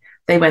me,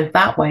 they went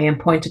that way and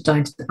pointed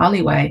down to the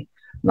alleyway.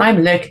 And I'm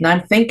looking,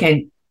 I'm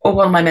thinking, oh,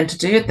 what am I meant to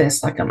do with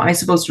this? Like, am I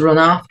supposed to run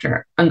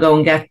after and go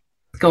and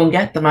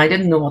get them? I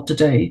didn't know what to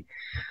do.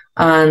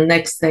 And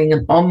next thing,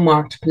 an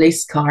unmarked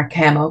police car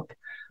came up,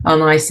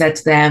 and I said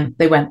to them,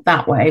 they went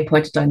that way,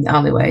 pointed down the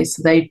alleyway.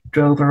 So they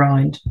drove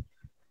around.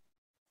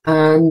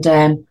 And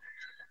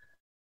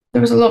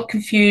there was a lot of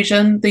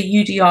confusion. The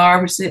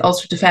UDR, which is the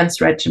Ulster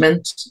Defence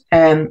Regiment,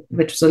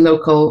 which was a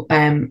local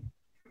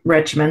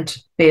regiment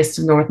based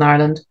in Northern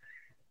Ireland,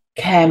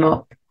 came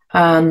up,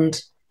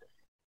 and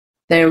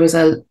there was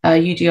a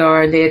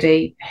UDR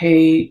lady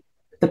who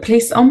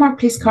the unmarked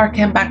police car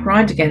came back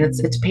round again.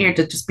 It appeared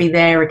to just be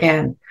there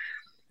again.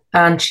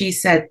 And she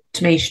said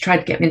to me, she tried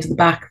to get me into the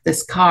back of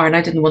this car, and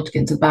I didn't want to get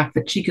into the back,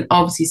 but she could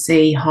obviously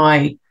see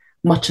how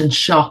much in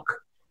shock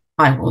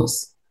I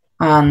was.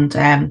 And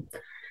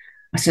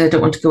I said, I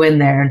don't want to go in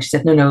there. And she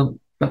said, no,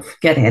 but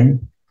get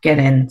in.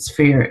 It's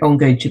for your own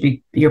good.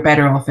 You're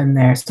better off in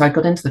there. So I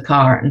got into the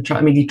car and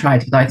immediately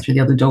tried to get out through the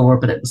other door,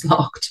 but it was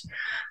locked.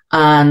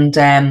 And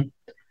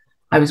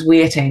I was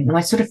waiting, and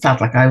I sort of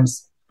felt like I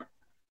was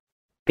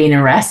being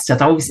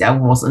arrested. Obviously, I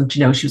wasn't.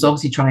 She was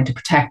obviously trying to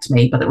protect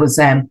me, but it was,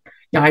 I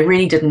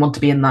really didn't want to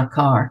be in that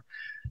car.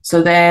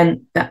 So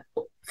then the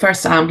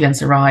first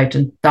ambulance arrived,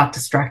 and that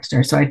distracted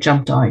her. So I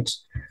jumped out.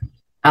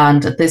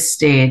 And at this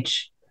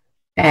stage,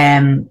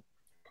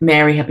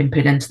 Mary had been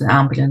put into the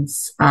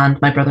ambulance,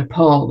 and my brother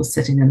Paul was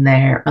sitting in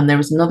there, and there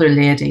was another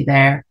lady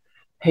there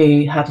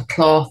who had a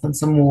cloth and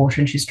some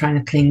water, and she was trying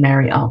to clean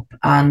Mary up.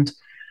 And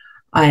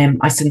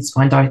I since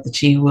found out that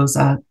she was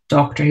a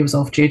doctor who was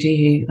off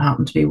duty, who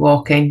happened to be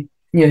walking,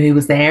 who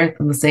was there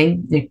on the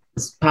scene, who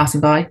was passing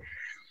by.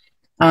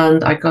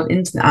 And I got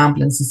into the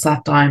ambulance and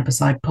sat down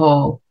beside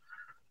Paul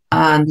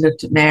and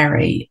looked at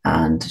Mary,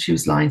 and she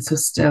was lying so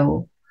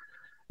still.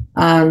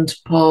 And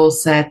Paul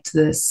said to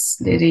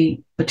this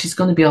lady, but she's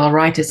going to be all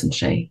right, isn't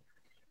she?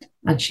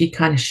 And she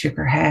kind of shook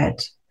her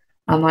head.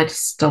 And I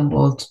just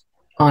stumbled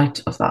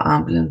out of that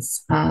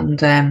ambulance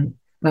and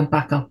went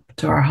back up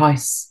to our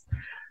house.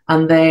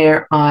 And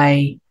there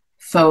I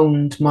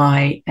phoned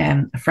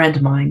a friend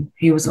of mine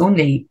who was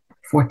only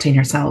 14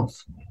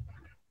 herself,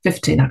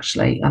 15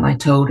 actually, and I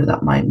told her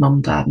that my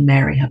mum, dad, and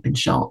Mary had been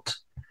shot.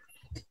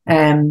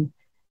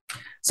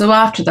 So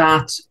after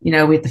that, we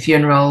had the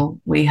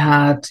funeral. We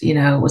had,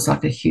 it was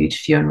like a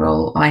huge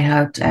funeral. I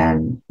had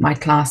my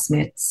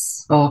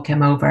classmates all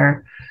came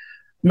over.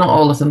 Not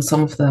all of them,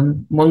 some of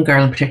them. One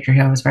girl in particular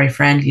who I was very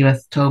friendly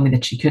with told me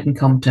that she couldn't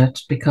come to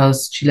it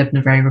because she lived in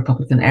a very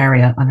Republican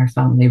area and her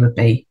family would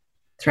be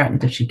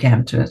threatened if she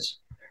came to it.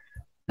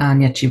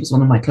 And yet she was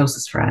one of my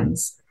closest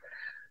friends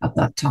at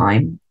that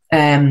time.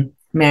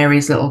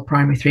 Mary's little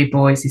primary 3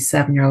 boys, these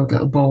 7-year-old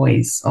little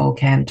boys, all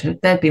came to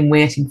it. They'd been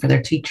waiting for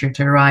their teacher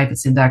to arrive at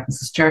St.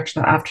 Agnes's Church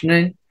that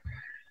afternoon,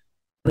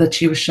 that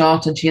she was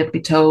shot, and she had to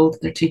be told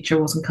their teacher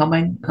wasn't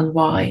coming and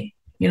why.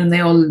 And they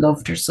all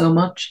loved her so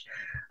much.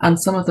 And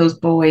some of those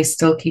boys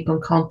still keep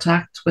in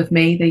contact with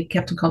me. They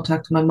kept in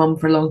contact with my mum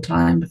for a long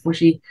time before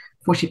she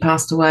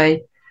passed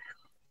away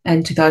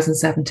in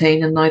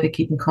 2017, and now they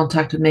keep in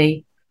contact with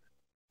me.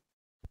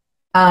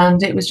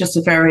 And it was just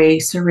a very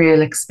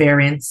surreal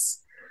experience.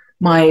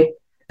 My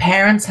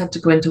parents had to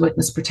go into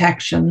witness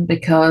protection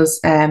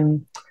because there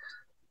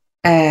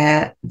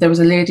was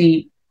a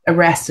lady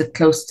arrested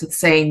close to the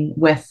scene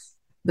with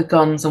the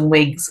guns and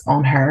wigs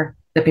on her.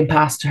 They'd been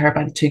passed to her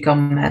by the 2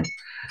 gunmen.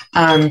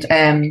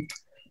 And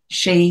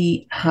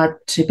she had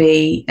to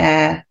be,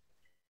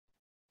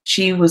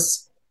 she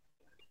was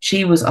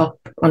up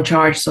on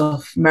charges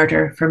of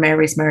murder for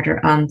Mary's murder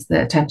and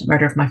the attempted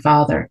murder of my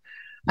father.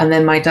 And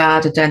then my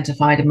dad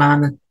identified a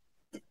man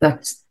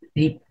that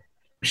he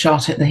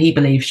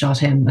believed shot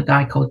him, a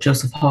guy called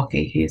Joseph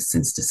Hockey, who is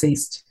since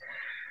deceased.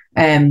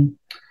 But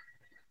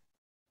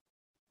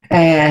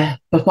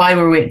while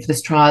we were waiting for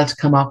this trial to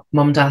come up,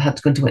 Mum and Dad had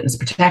to go into witness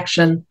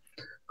protection.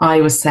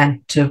 I was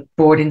sent to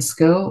boarding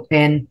school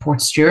in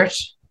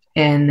Portstewart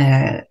in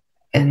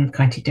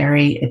County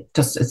Derry.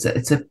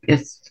 It's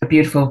a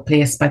beautiful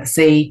place by the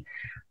sea,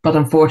 but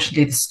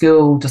unfortunately the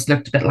school just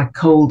looked a bit like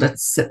cold.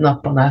 It's sitting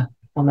up on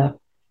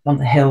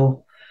the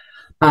hill,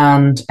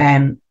 and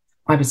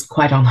I was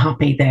quite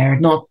unhappy there.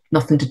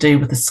 Nothing to do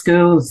with the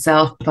school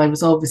itself, but I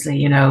was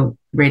obviously,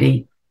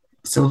 really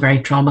still very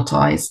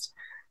traumatized.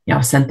 I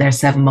was sent there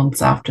 7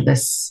 months after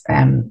this,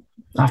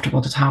 after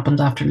what had happened,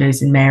 after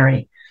losing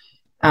Mary.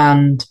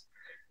 And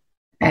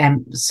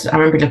so I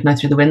remember looking out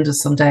through the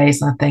windows some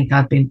days, and I think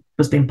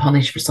was being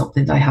punished for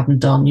something that I hadn't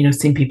done.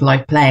 Seeing people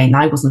out playing,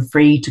 I wasn't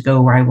free to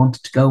go where I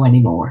wanted to go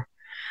anymore.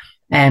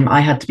 I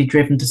had to be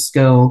driven to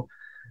school.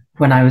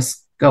 When I was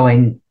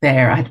going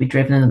there, I had to be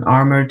driven in an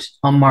armoured,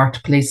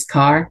 unmarked police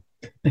car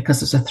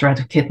because there's a threat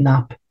of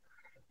kidnap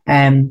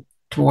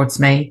towards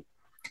me.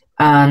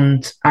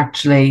 And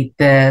actually,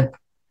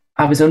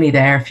 I was only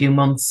there a few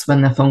months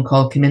when the phone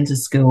call came into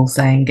school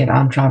saying, get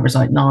Anne Travers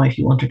out now if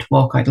you want her to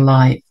walk out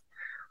alive.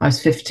 I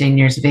was 15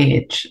 years of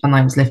age, and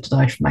I was lifted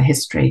out from my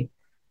history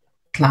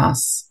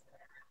class.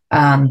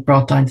 and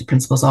brought down to the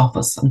principal's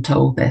office and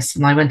told this.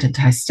 And I went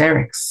into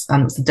hysterics.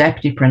 And it was the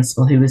deputy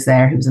principal who was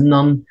there, who was a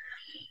nun.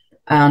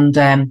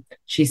 And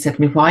she said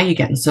to me, "Why are you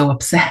getting so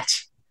upset?"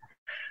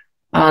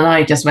 And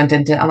I just went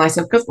into, and I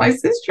said, "Because my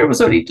sister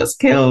was only just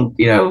killed,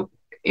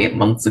 8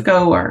 months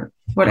ago or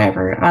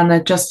whatever." And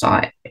it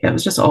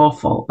was just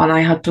awful. And I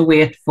had to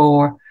wait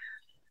for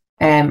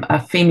a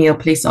female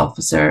police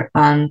officer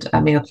and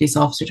a male police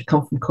officer to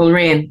come from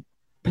Coleraine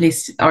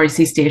Police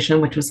REC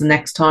station, which was the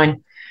next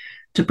town,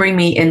 to bring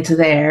me into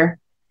there,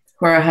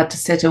 where I had to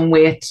sit and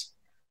wait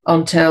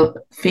until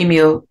a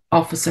female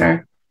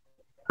officer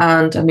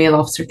and a male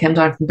officer came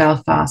down from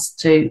Belfast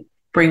to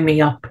bring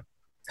me up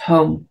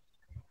home.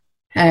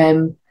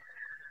 And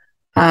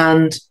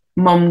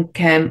Mum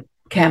came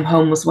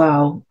home as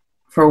well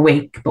for a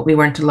week, but we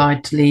weren't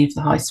allowed to leave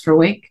the house for a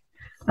week.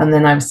 And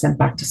then I was sent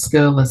back to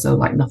school as though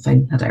like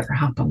nothing had ever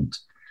happened.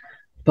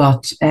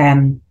 But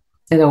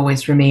it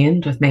always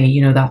remained with me,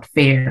 that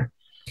fear.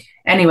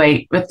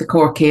 Anyway, with the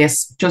court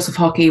case, Joseph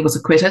Hockey was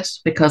acquitted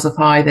because of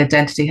how the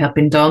identity had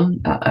been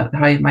done,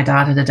 how my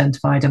dad had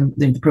identified him.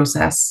 The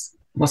process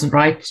wasn't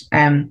right.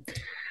 And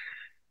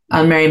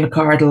Mary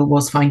McCardle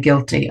was found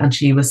guilty, and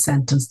she was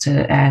sentenced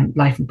to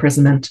life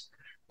imprisonment,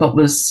 but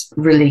was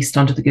released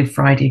under the Good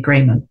Friday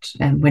Agreement.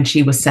 And when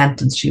she was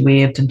sentenced, she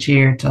waved and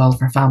cheered to all of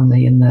her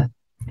family in the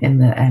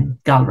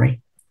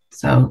gallery.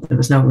 So there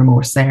was no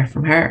remorse there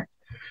from her.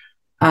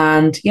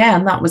 And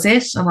that was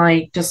it. And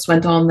I just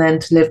went on then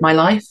to live my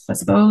life, I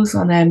suppose.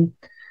 And I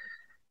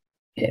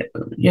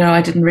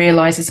didn't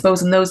realise, I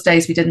suppose in those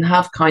days we didn't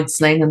have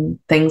counselling and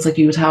things like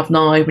you would have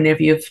now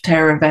whenever you have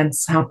terror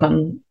events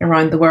happen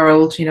around the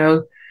world,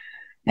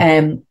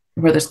 where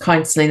there's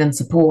counselling and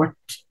support.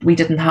 We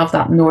didn't have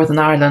that in Northern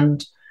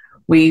Ireland.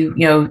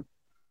 You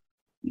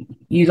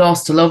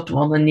lost a loved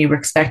one and you were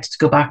expected to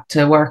go back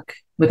to work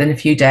within a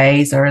few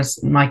days, or as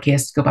in my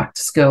case, to go back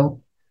to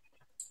school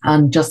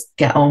and just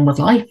get on with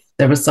life.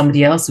 There was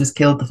somebody else who was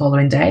killed the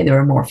following day. There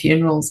were more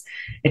funerals.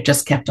 It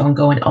just kept on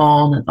going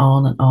on and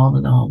on and on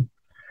and on.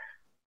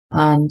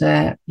 And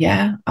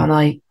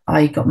and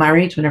I got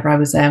married whenever I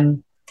was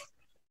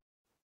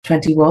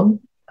 21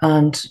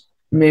 and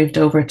moved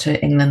over to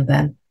England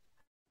then,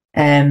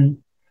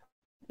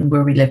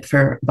 where we lived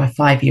for about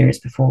 5 years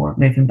before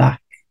moving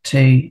back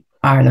to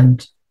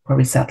Ireland, where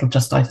we settled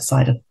just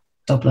outside of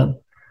Dublin.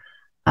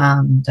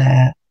 And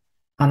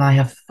I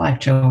have 5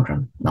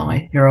 children now.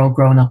 They're all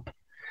grown up.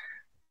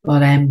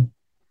 But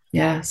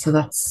so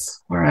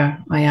that's where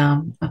I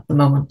am at the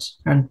moment,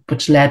 and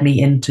which led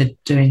me into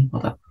doing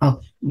what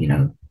I'll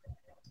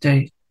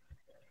do.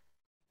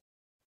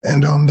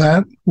 And on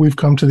that, we've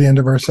come to the end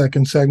of our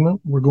second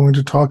segment. We're going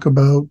to talk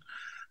about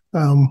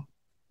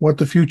what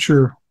the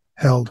future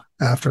held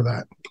after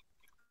that.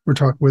 We're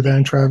talking with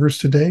Anne Travers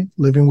today,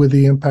 living with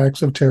the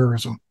impacts of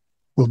terrorism.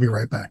 We'll be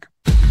right back.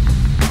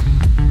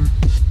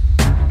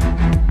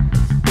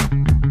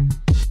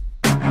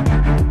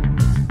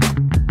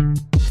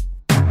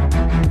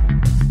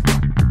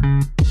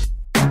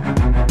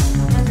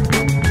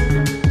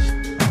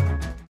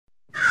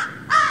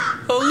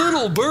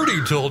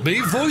 Birdie told me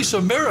Voice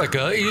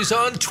America is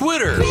on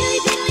Twitter.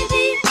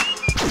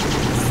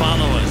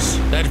 Follow us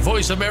at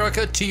Voice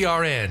America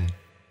TRN.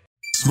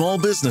 Small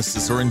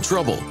businesses are in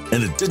trouble,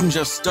 and it didn't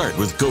just start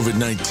with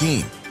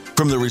COVID-19.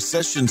 From the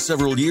recession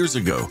several years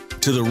ago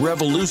to the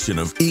revolution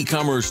of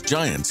e-commerce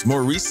giants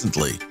more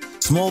recently,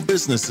 small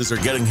businesses are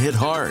getting hit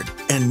hard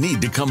and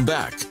need to come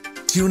back.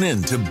 Tune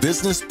in to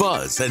Business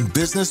Buzz and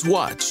Business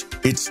Watch.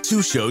 It's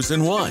 2 shows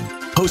in one,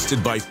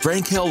 hosted by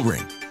Frank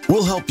Hellring.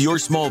 We'll help your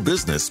small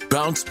business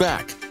bounce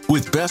back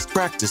with best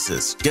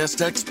practices,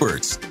 guest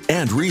experts,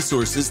 and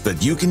resources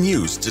that you can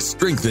use to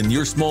strengthen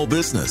your small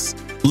business.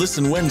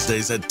 Listen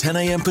Wednesdays at 10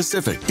 a.m.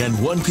 Pacific and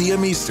 1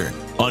 p.m. Eastern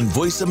on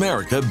Voice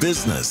America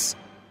Business.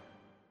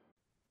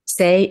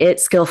 Say It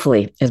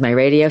Skillfully is my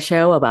radio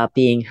show about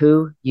being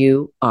who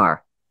you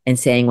are and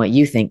saying what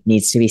you think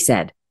needs to be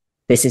said.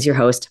 This is your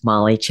host,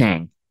 Molly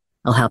Chang.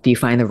 I'll help you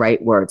find the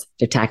right words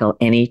to tackle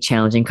any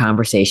challenging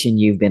conversation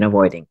you've been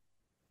avoiding.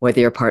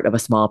 Whether you're part of a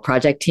small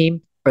project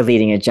team or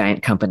leading a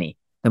giant company,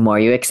 the more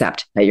you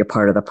accept that you're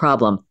part of the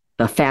problem,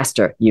 the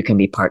faster you can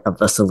be part of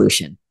the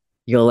solution.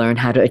 You'll learn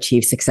how to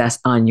achieve success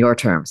on your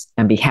terms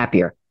and be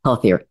happier,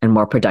 healthier, and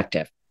more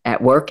productive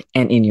at work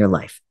and in your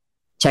life.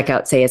 Check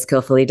out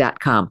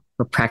sayitskillfully.com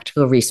for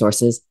practical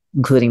resources,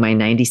 including my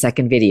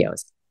 90-second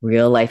videos,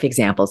 real life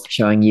examples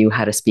showing you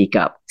how to speak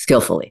up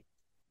skillfully.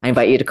 I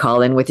invite you to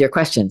call in with your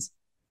questions.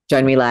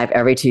 Join me live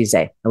every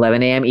Tuesday,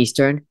 11 a.m.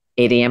 Eastern,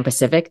 8 a.m.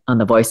 Pacific on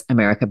the Voice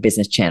America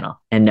Business Channel.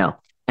 And no,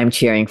 I'm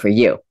cheering for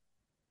you.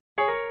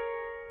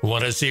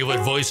 Want to see what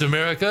Voice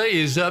America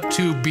is up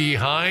to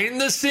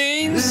behind the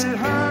scenes?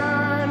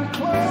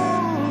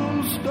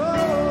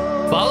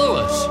 Follow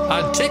us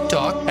on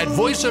TikTok at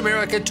Voice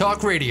America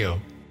Talk Radio.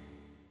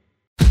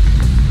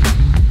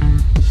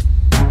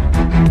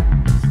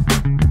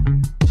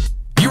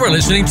 You are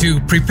listening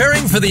to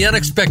Preparing for the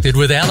Unexpected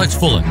with Alex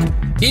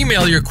Fullick.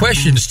 Email your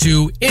questions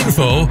to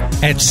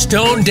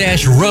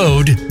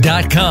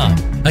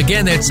info@stone-road.com.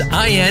 Again, that's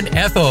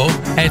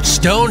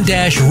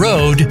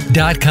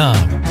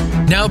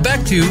info@stone-road.com. Now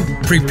back to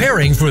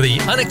Preparing for the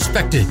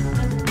Unexpected.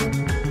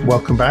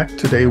 Welcome back.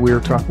 Today we are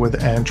talking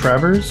with Anne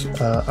Travers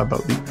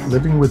about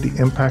living with the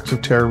impacts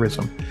of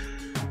terrorism.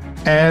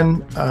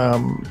 And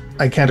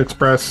I can't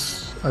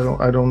express,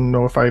 I don't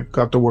know if I've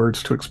got the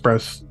words to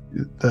express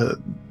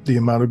the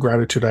amount of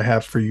gratitude I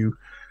have for you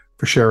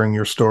for sharing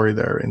your story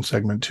there in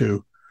segment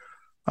 2.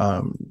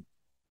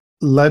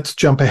 Let's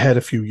jump ahead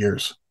a few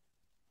years.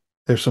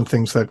 There's some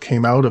things that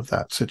came out of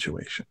that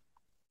situation.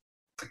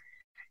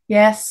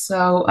 Yes,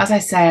 so as I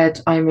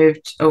said, I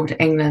moved over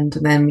to England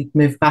and then we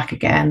moved back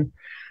again.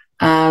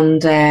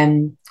 And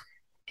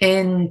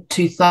in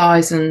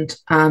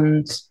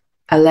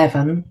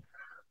 2011,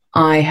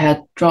 I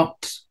had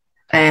dropped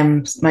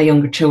my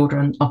younger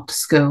children up to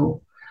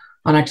school,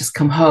 and I just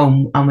come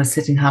home and was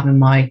sitting having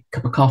my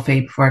cup of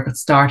coffee before I got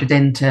started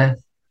into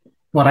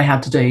what I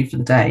had to do for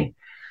the day.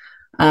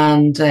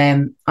 And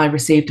I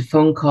received a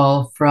phone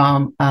call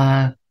from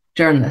a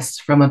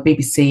journalist, from a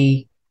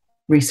BBC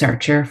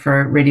researcher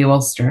for Radio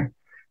Ulster,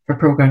 for a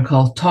programme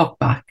called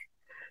Talkback,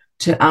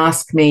 to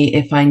ask me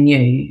if I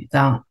knew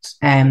that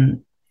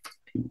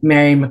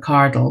Mary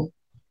McArdle,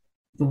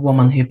 the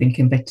woman who'd been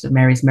convicted of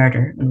Mary's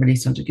murder and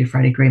released under Good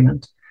Friday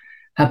Agreement,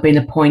 had been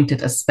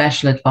appointed a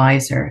special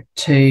advisor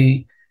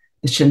to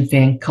the Sinn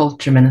Féin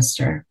culture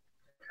minister.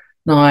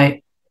 Now,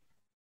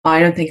 I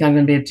don't think I'm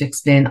going to be able to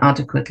explain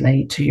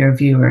adequately to your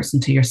viewers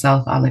and to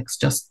yourself, Alex,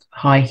 just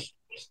how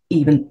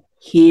even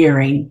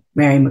hearing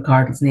Mary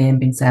McArdle's name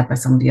being said by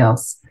somebody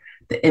else,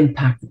 the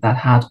impact that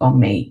had on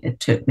me.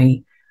 It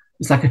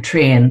was like a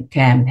train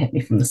came and hit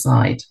me from the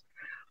side.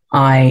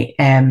 I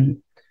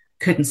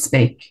couldn't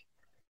speak.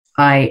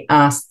 I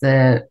asked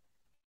the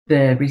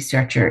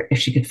researcher if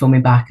she could phone me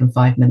back in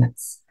 5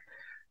 minutes.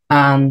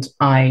 And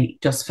I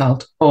just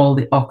felt all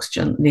the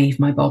oxygen leave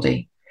my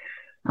body.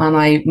 And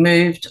I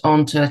moved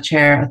onto a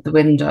chair at the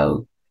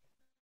window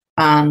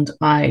and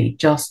I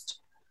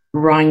just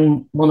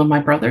rang one of my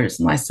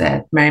brothers and I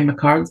said, Mary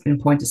McArdle's been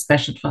appointed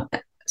special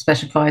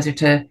advisor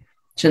to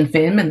Sinn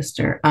Féin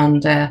minister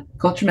and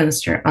culture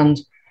minister. And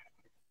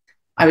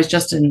I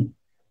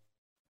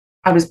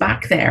was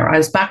back there. I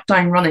was back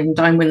running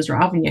down Windsor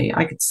Avenue.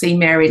 I could see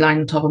Mary lying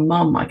on top of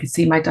Mum. I could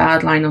see my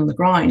dad lying on the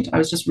ground. I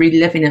was just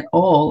reliving it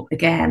all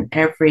again,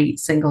 every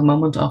single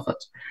moment of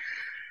it.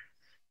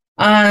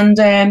 And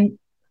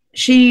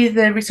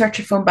the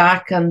researcher phoned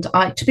back, and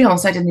to be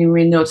honest, I didn't even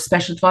really know what a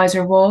special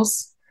advisor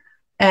was.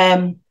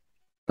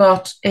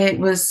 But it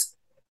was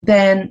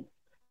then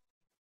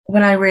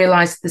when I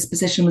realised this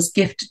position was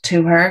gifted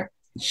to her.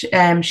 She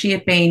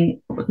had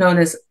been known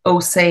as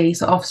OC,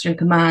 so officer in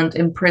command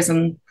in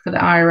prison for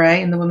the IRA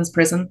in the women's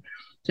prison.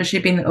 So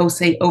she'd been the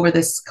OC over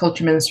this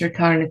culture minister,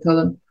 Karen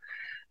Cullen.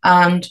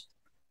 And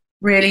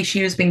really,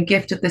 she was being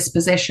gifted this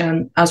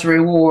position as a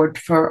reward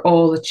for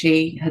all that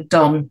she had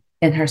done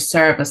in her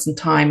service and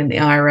time in the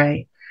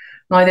IRA.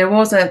 Now, there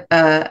was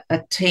a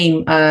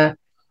team, a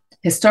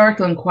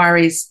historical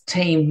inquiries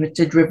team, which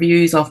did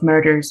reviews of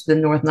murders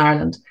in Northern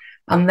Ireland.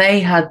 And they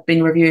had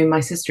been reviewing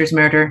my sister's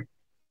murder,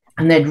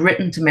 and they'd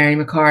written to Mary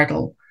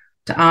McArdle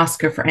to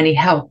ask her for any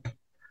help.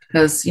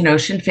 Because, Sinn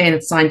Féin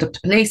had signed up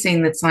to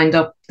policing, they'd signed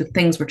up that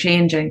things were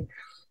changing.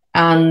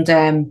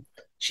 And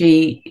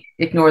she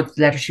ignored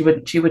the letter. She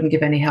wouldn't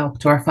give any help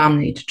to our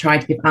family to try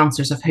to give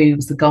answers of who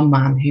was the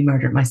gunman who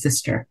murdered my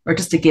sister, or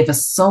just to give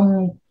us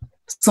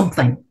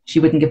something.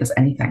 She wouldn't give us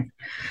anything.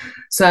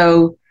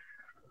 So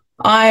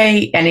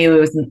anyway,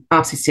 was in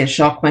absolute state of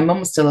shock. My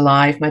mum was still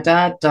alive. My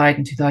dad died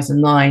in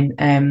 2009.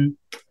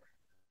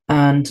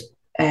 And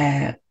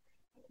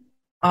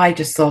I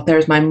just thought,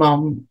 there's my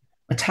mum,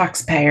 a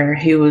taxpayer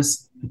who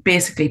was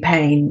basically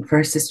paying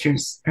for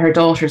her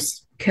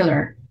daughter's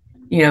killer,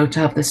 to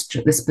have this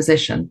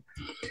position.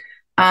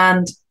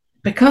 And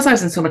because I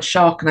was in so much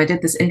shock, and I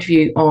did this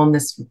interview on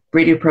this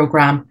radio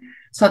program,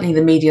 suddenly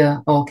the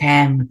media all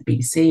came, at the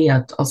BBC,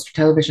 at Ulster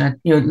Television,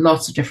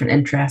 lots of different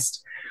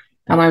interest.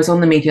 And I was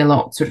on the media a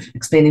lot, sort of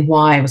explaining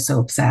why I was so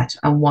upset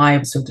and why I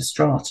was so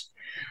distraught.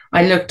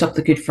 I looked up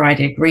the Good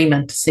Friday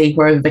Agreement to see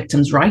where the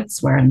victims'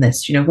 rights were in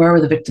this. Where were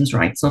the victims'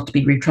 rights not to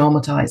be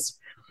re-traumatized?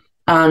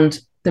 And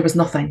there was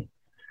nothing.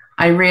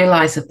 I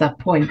realized at that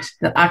point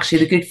that actually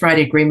the Good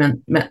Friday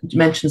Agreement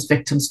mentions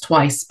victims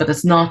twice, but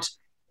it's not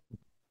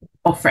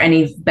offer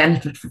any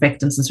benefit for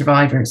victims and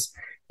survivors.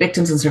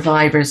 Victims and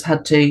survivors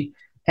had to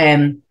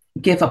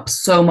give up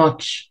so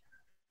much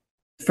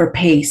for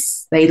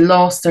peace. They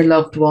lost their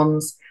loved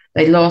ones,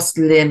 they lost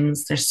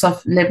limbs, they're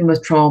living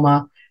with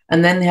trauma,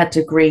 and then they had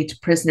to agree to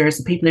prisoners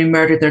and people who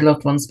murdered their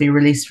loved ones be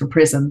released from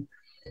prison.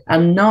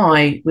 And now,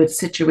 with a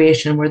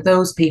situation where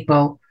those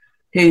people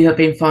who have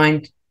been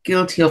found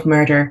guilty of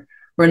murder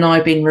were now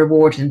being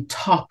rewarded in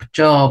top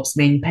jobs,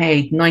 being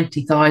paid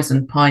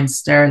 £90,000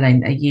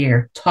 sterling a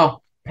year,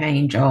 top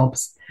paying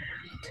jobs.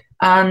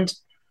 And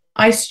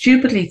I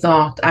stupidly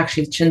thought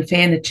actually Sinn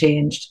Féin had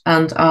changed,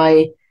 and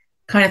I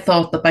kind of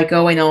thought that by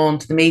going on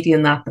to the media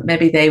and that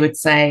maybe they would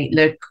say,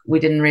 look, we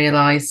didn't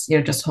realise,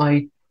 just how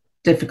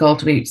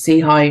difficult, we see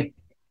how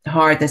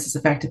hard this has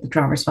affected the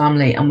Travers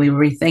family, and we will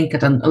rethink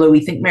it. And although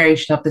we think Mary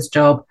should have this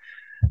job,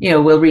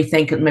 we'll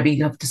rethink it and maybe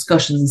have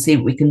discussions and see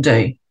what we can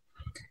do.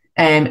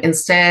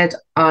 Instead,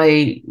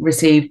 I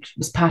was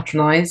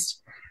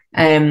patronised.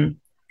 Martin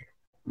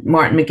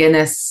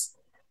McGuinness,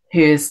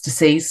 who is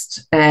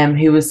deceased,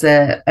 who was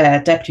a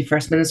Deputy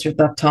First Minister at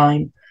that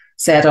time,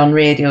 said on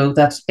radio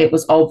that it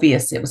was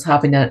obvious it was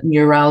having a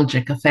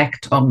neuralgic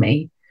effect on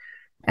me.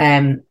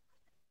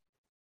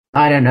 I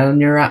don't know,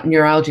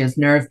 neuralgia is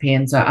nerve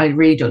pain, so I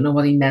really don't know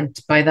what he meant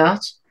by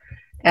that.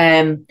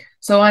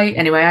 So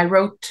I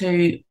wrote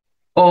to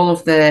all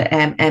of the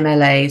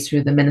MLAs, who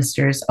are the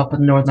ministers up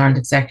in the Northern Ireland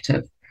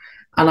Executive,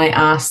 and I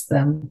asked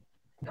them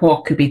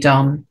what could be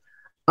done.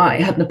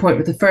 I had an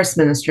appointment with the First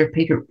Minister,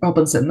 Peter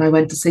Robinson, and I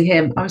went to see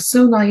him. I was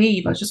so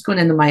naive. I was just going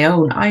into my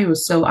own. I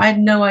had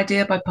no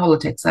idea about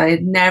politics. I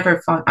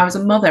was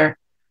a mother.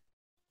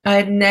 I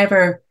had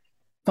never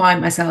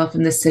found myself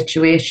in this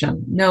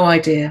situation. No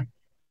idea.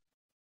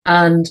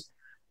 And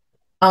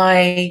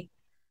the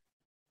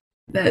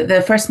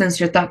First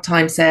Minister at that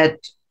time said,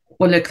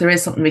 well, look, there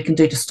is something we can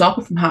do to stop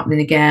it from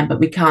happening again, but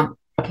we can't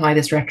apply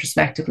this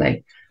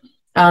retrospectively.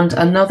 And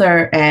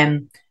another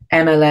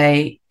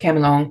MLA came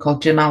along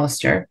called Jim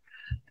Allister,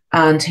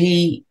 and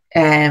he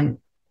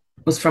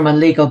was from a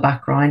legal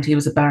background. He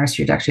was a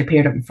barrister. He'd actually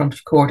appeared up in front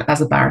of court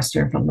as a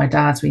barrister in front of my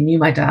dad, so we knew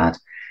my dad.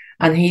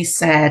 And he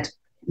said,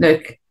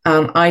 look,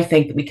 I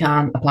think that we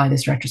can apply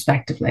this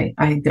retrospectively.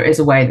 I think there is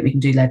a way that we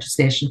can do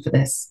legislation for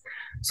this.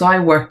 So I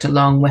worked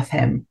along with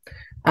him.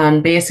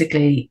 And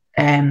basically,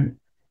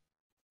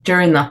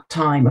 during that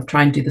time of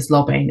trying to do this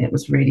lobbying, it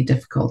was really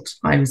difficult.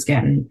 I was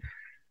getting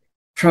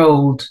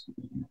trolled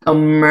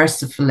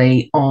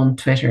unmercifully on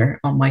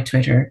my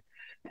Twitter.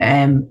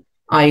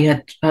 I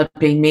had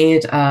been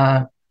made,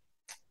 I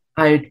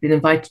had been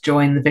invited to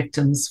join the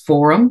Victims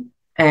Forum,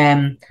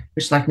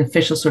 which is like an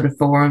official sort of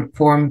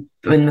forum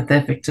with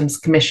the Victims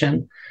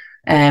Commission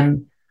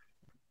in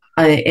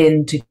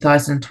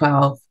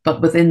 2012.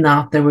 But within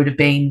that, there would have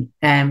been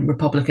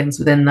Republicans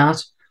within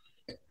that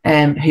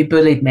who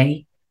bullied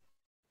me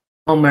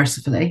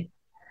unmercifully.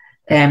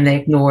 They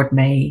ignored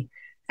me.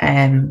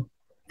 I'd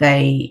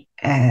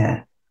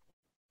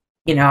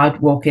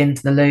walk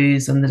into the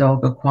loos and they'd all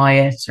go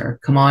quiet or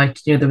come out.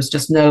 There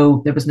was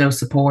no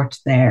support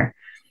there.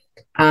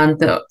 And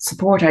the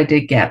support I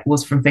did get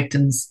was from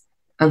victims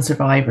and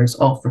survivors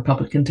of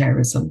Republican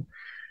terrorism,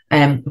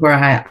 where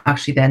I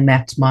actually then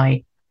met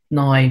my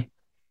now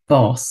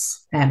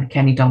boss,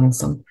 Kenny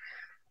Donaldson.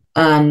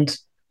 And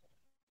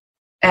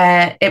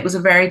it was a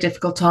very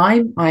difficult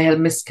time. I had a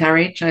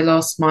miscarriage. I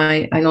lost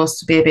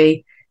a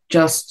baby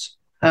just,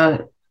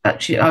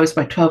 actually, I was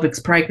about 12 weeks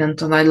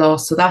pregnant,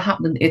 and so that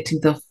happened on the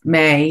 18th of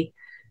May.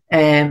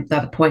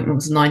 That appointment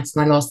was announced,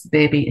 and I lost the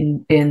baby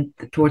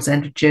towards the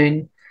end of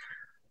June.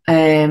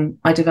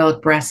 I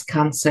developed breast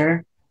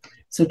cancer.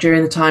 So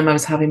during the time I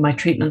was having my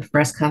treatment for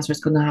breast cancer,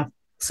 it's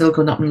still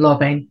going up in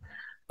lobbying.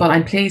 But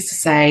I'm pleased to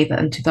say that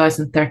in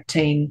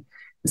 2013,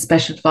 the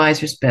Special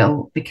Advisors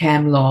Bill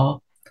became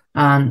law,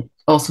 and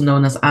also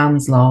known as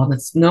Anne's Law. And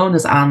it's known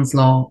as Anne's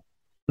Law. It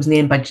was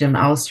named by Jim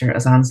Allister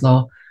as Anne's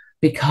Law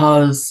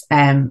because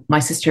my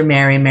sister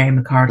Mary and Mary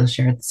McCardle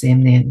shared the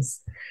same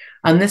names.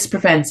 And this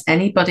prevents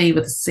anybody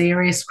with a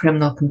serious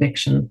criminal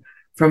conviction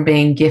from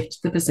being gifted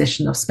the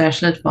position of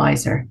special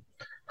advisor.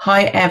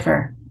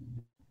 However,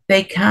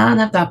 they can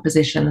have that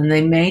position and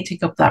they may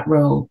take up that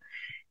role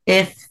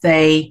if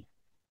they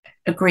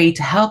agree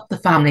to help the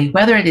family,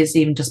 whether it is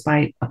even just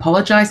by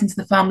apologising to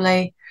the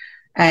family,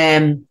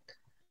 being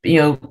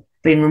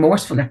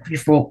remorseful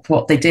for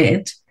what they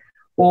did,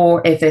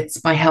 or if it's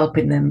by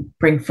helping them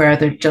bring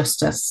further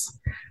justice.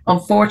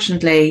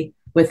 Unfortunately,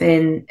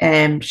 within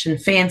Sinn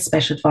Féin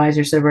special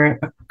advisors, there were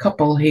a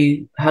couple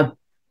who had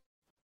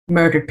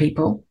murdered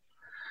people,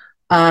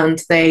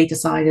 and they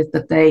decided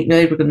that they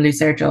were going to lose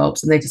their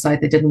jobs, and they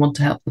decided they didn't want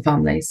to help the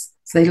families.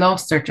 So they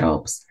lost their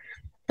jobs.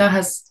 That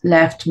has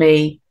left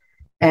me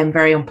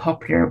very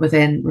unpopular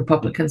within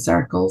Republican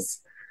circles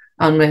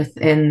and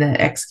within the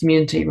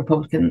ex-community,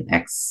 Republican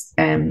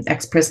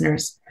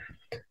ex-prisoners.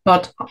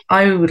 But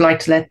I would like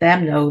to let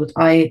them know that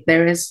I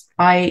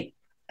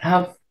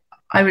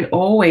would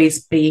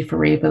always be for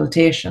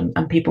rehabilitation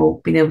and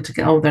people being able to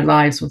get on with their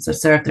lives once they've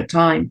served their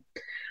time.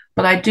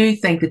 But I do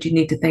think that you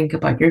need to think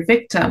about your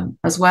victim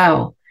as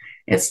well.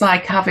 It's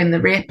like having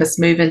the rapist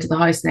move into the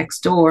house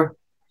next door,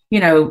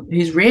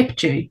 who's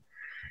raped you.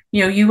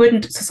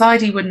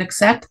 Society wouldn't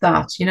accept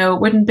that. It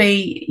wouldn't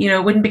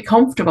be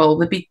comfortable.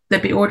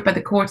 They'd be ordered by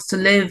the courts to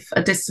live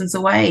a distance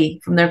away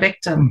from their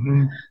victim.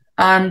 Mm-hmm.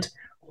 And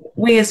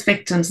we as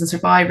victims and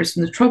survivors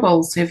from the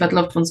Troubles who've had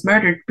loved ones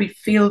murdered, we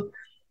feel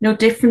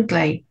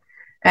differently.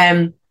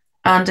 And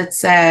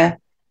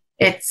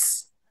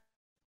it's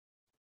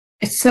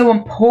so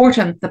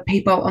important that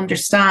people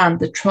understand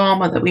the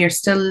trauma that we are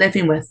still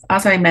living with.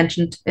 As I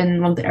mentioned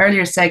in one of the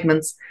earlier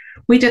segments,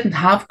 we didn't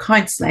have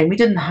counselling, we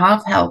didn't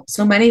have help.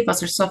 So many of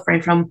us are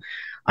suffering from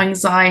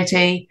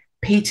anxiety,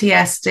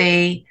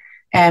 PTSD,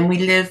 and we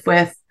live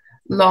with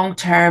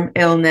long-term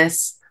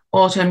illness,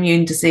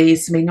 autoimmune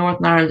disease. I mean,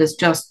 Northern Ireland is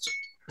just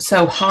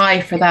so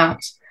high for that.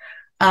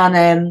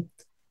 And,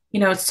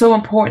 it's so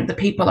important that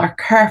people are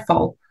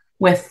careful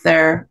with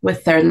their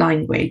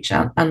language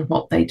and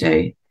what they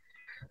do.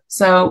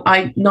 So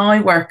I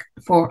now work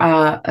for,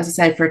 as I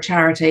said, for a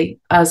charity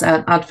as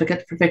an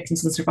advocate for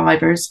victims and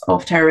survivors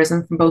of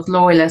terrorism from both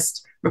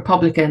loyalist,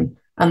 Republican,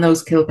 and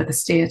those killed by the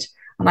state.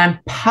 And I'm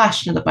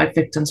passionate about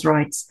victims'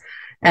 rights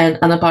and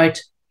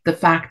about the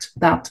fact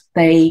that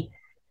they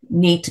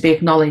need to be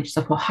acknowledged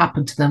that what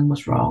happened to them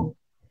was wrong.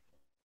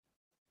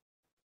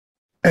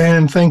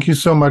 And thank you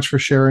so much for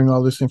sharing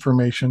all this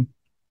information.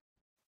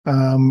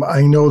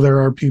 I know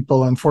there are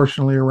people,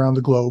 unfortunately, around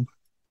the globe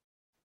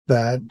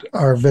that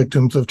are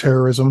victims of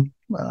terrorism.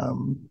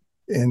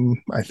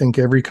 In, I think,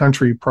 every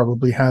country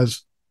probably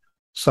has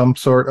some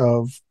sort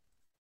of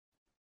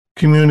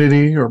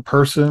community or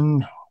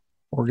person,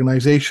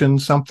 organization,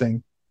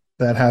 something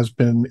that has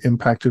been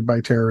impacted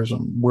by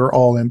terrorism. We're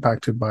all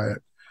impacted by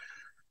it.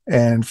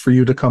 And for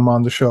you to come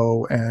on the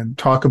show and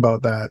talk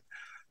about that,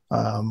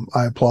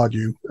 I applaud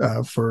you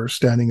for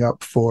standing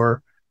up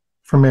for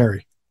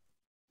Mary,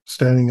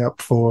 standing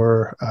up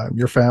for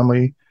your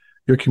family,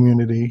 your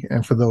community,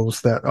 and for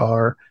those that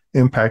are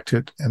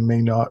impacted and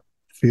may not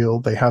feel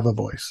they have a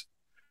voice.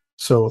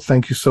 So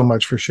thank you so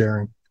much for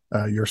sharing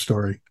your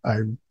story.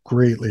 I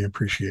greatly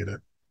appreciate it.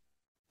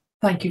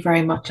 Thank you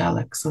very much,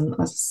 Alex. And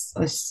as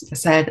I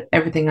said,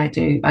 everything I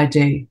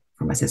do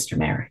for my sister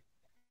Mary.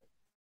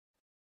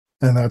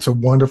 And that's a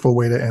wonderful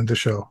way to end the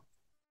show.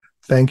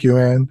 Thank you,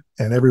 Anne,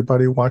 and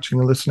everybody watching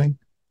and listening.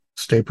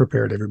 Stay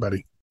prepared,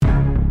 everybody.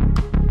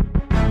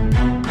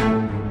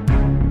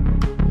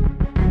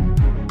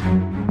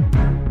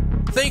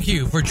 Thank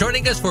you for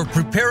joining us for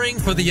Preparing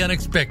for the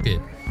Unexpected.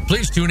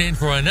 Please tune in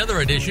for another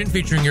edition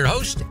featuring your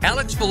host,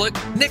 Alex Fullick,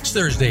 next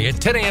Thursday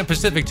at 10 a.m.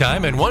 Pacific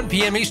Time and 1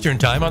 p.m. Eastern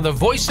Time on the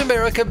Voice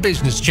America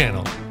Business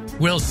Channel.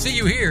 We'll see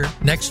you here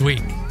next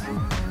week.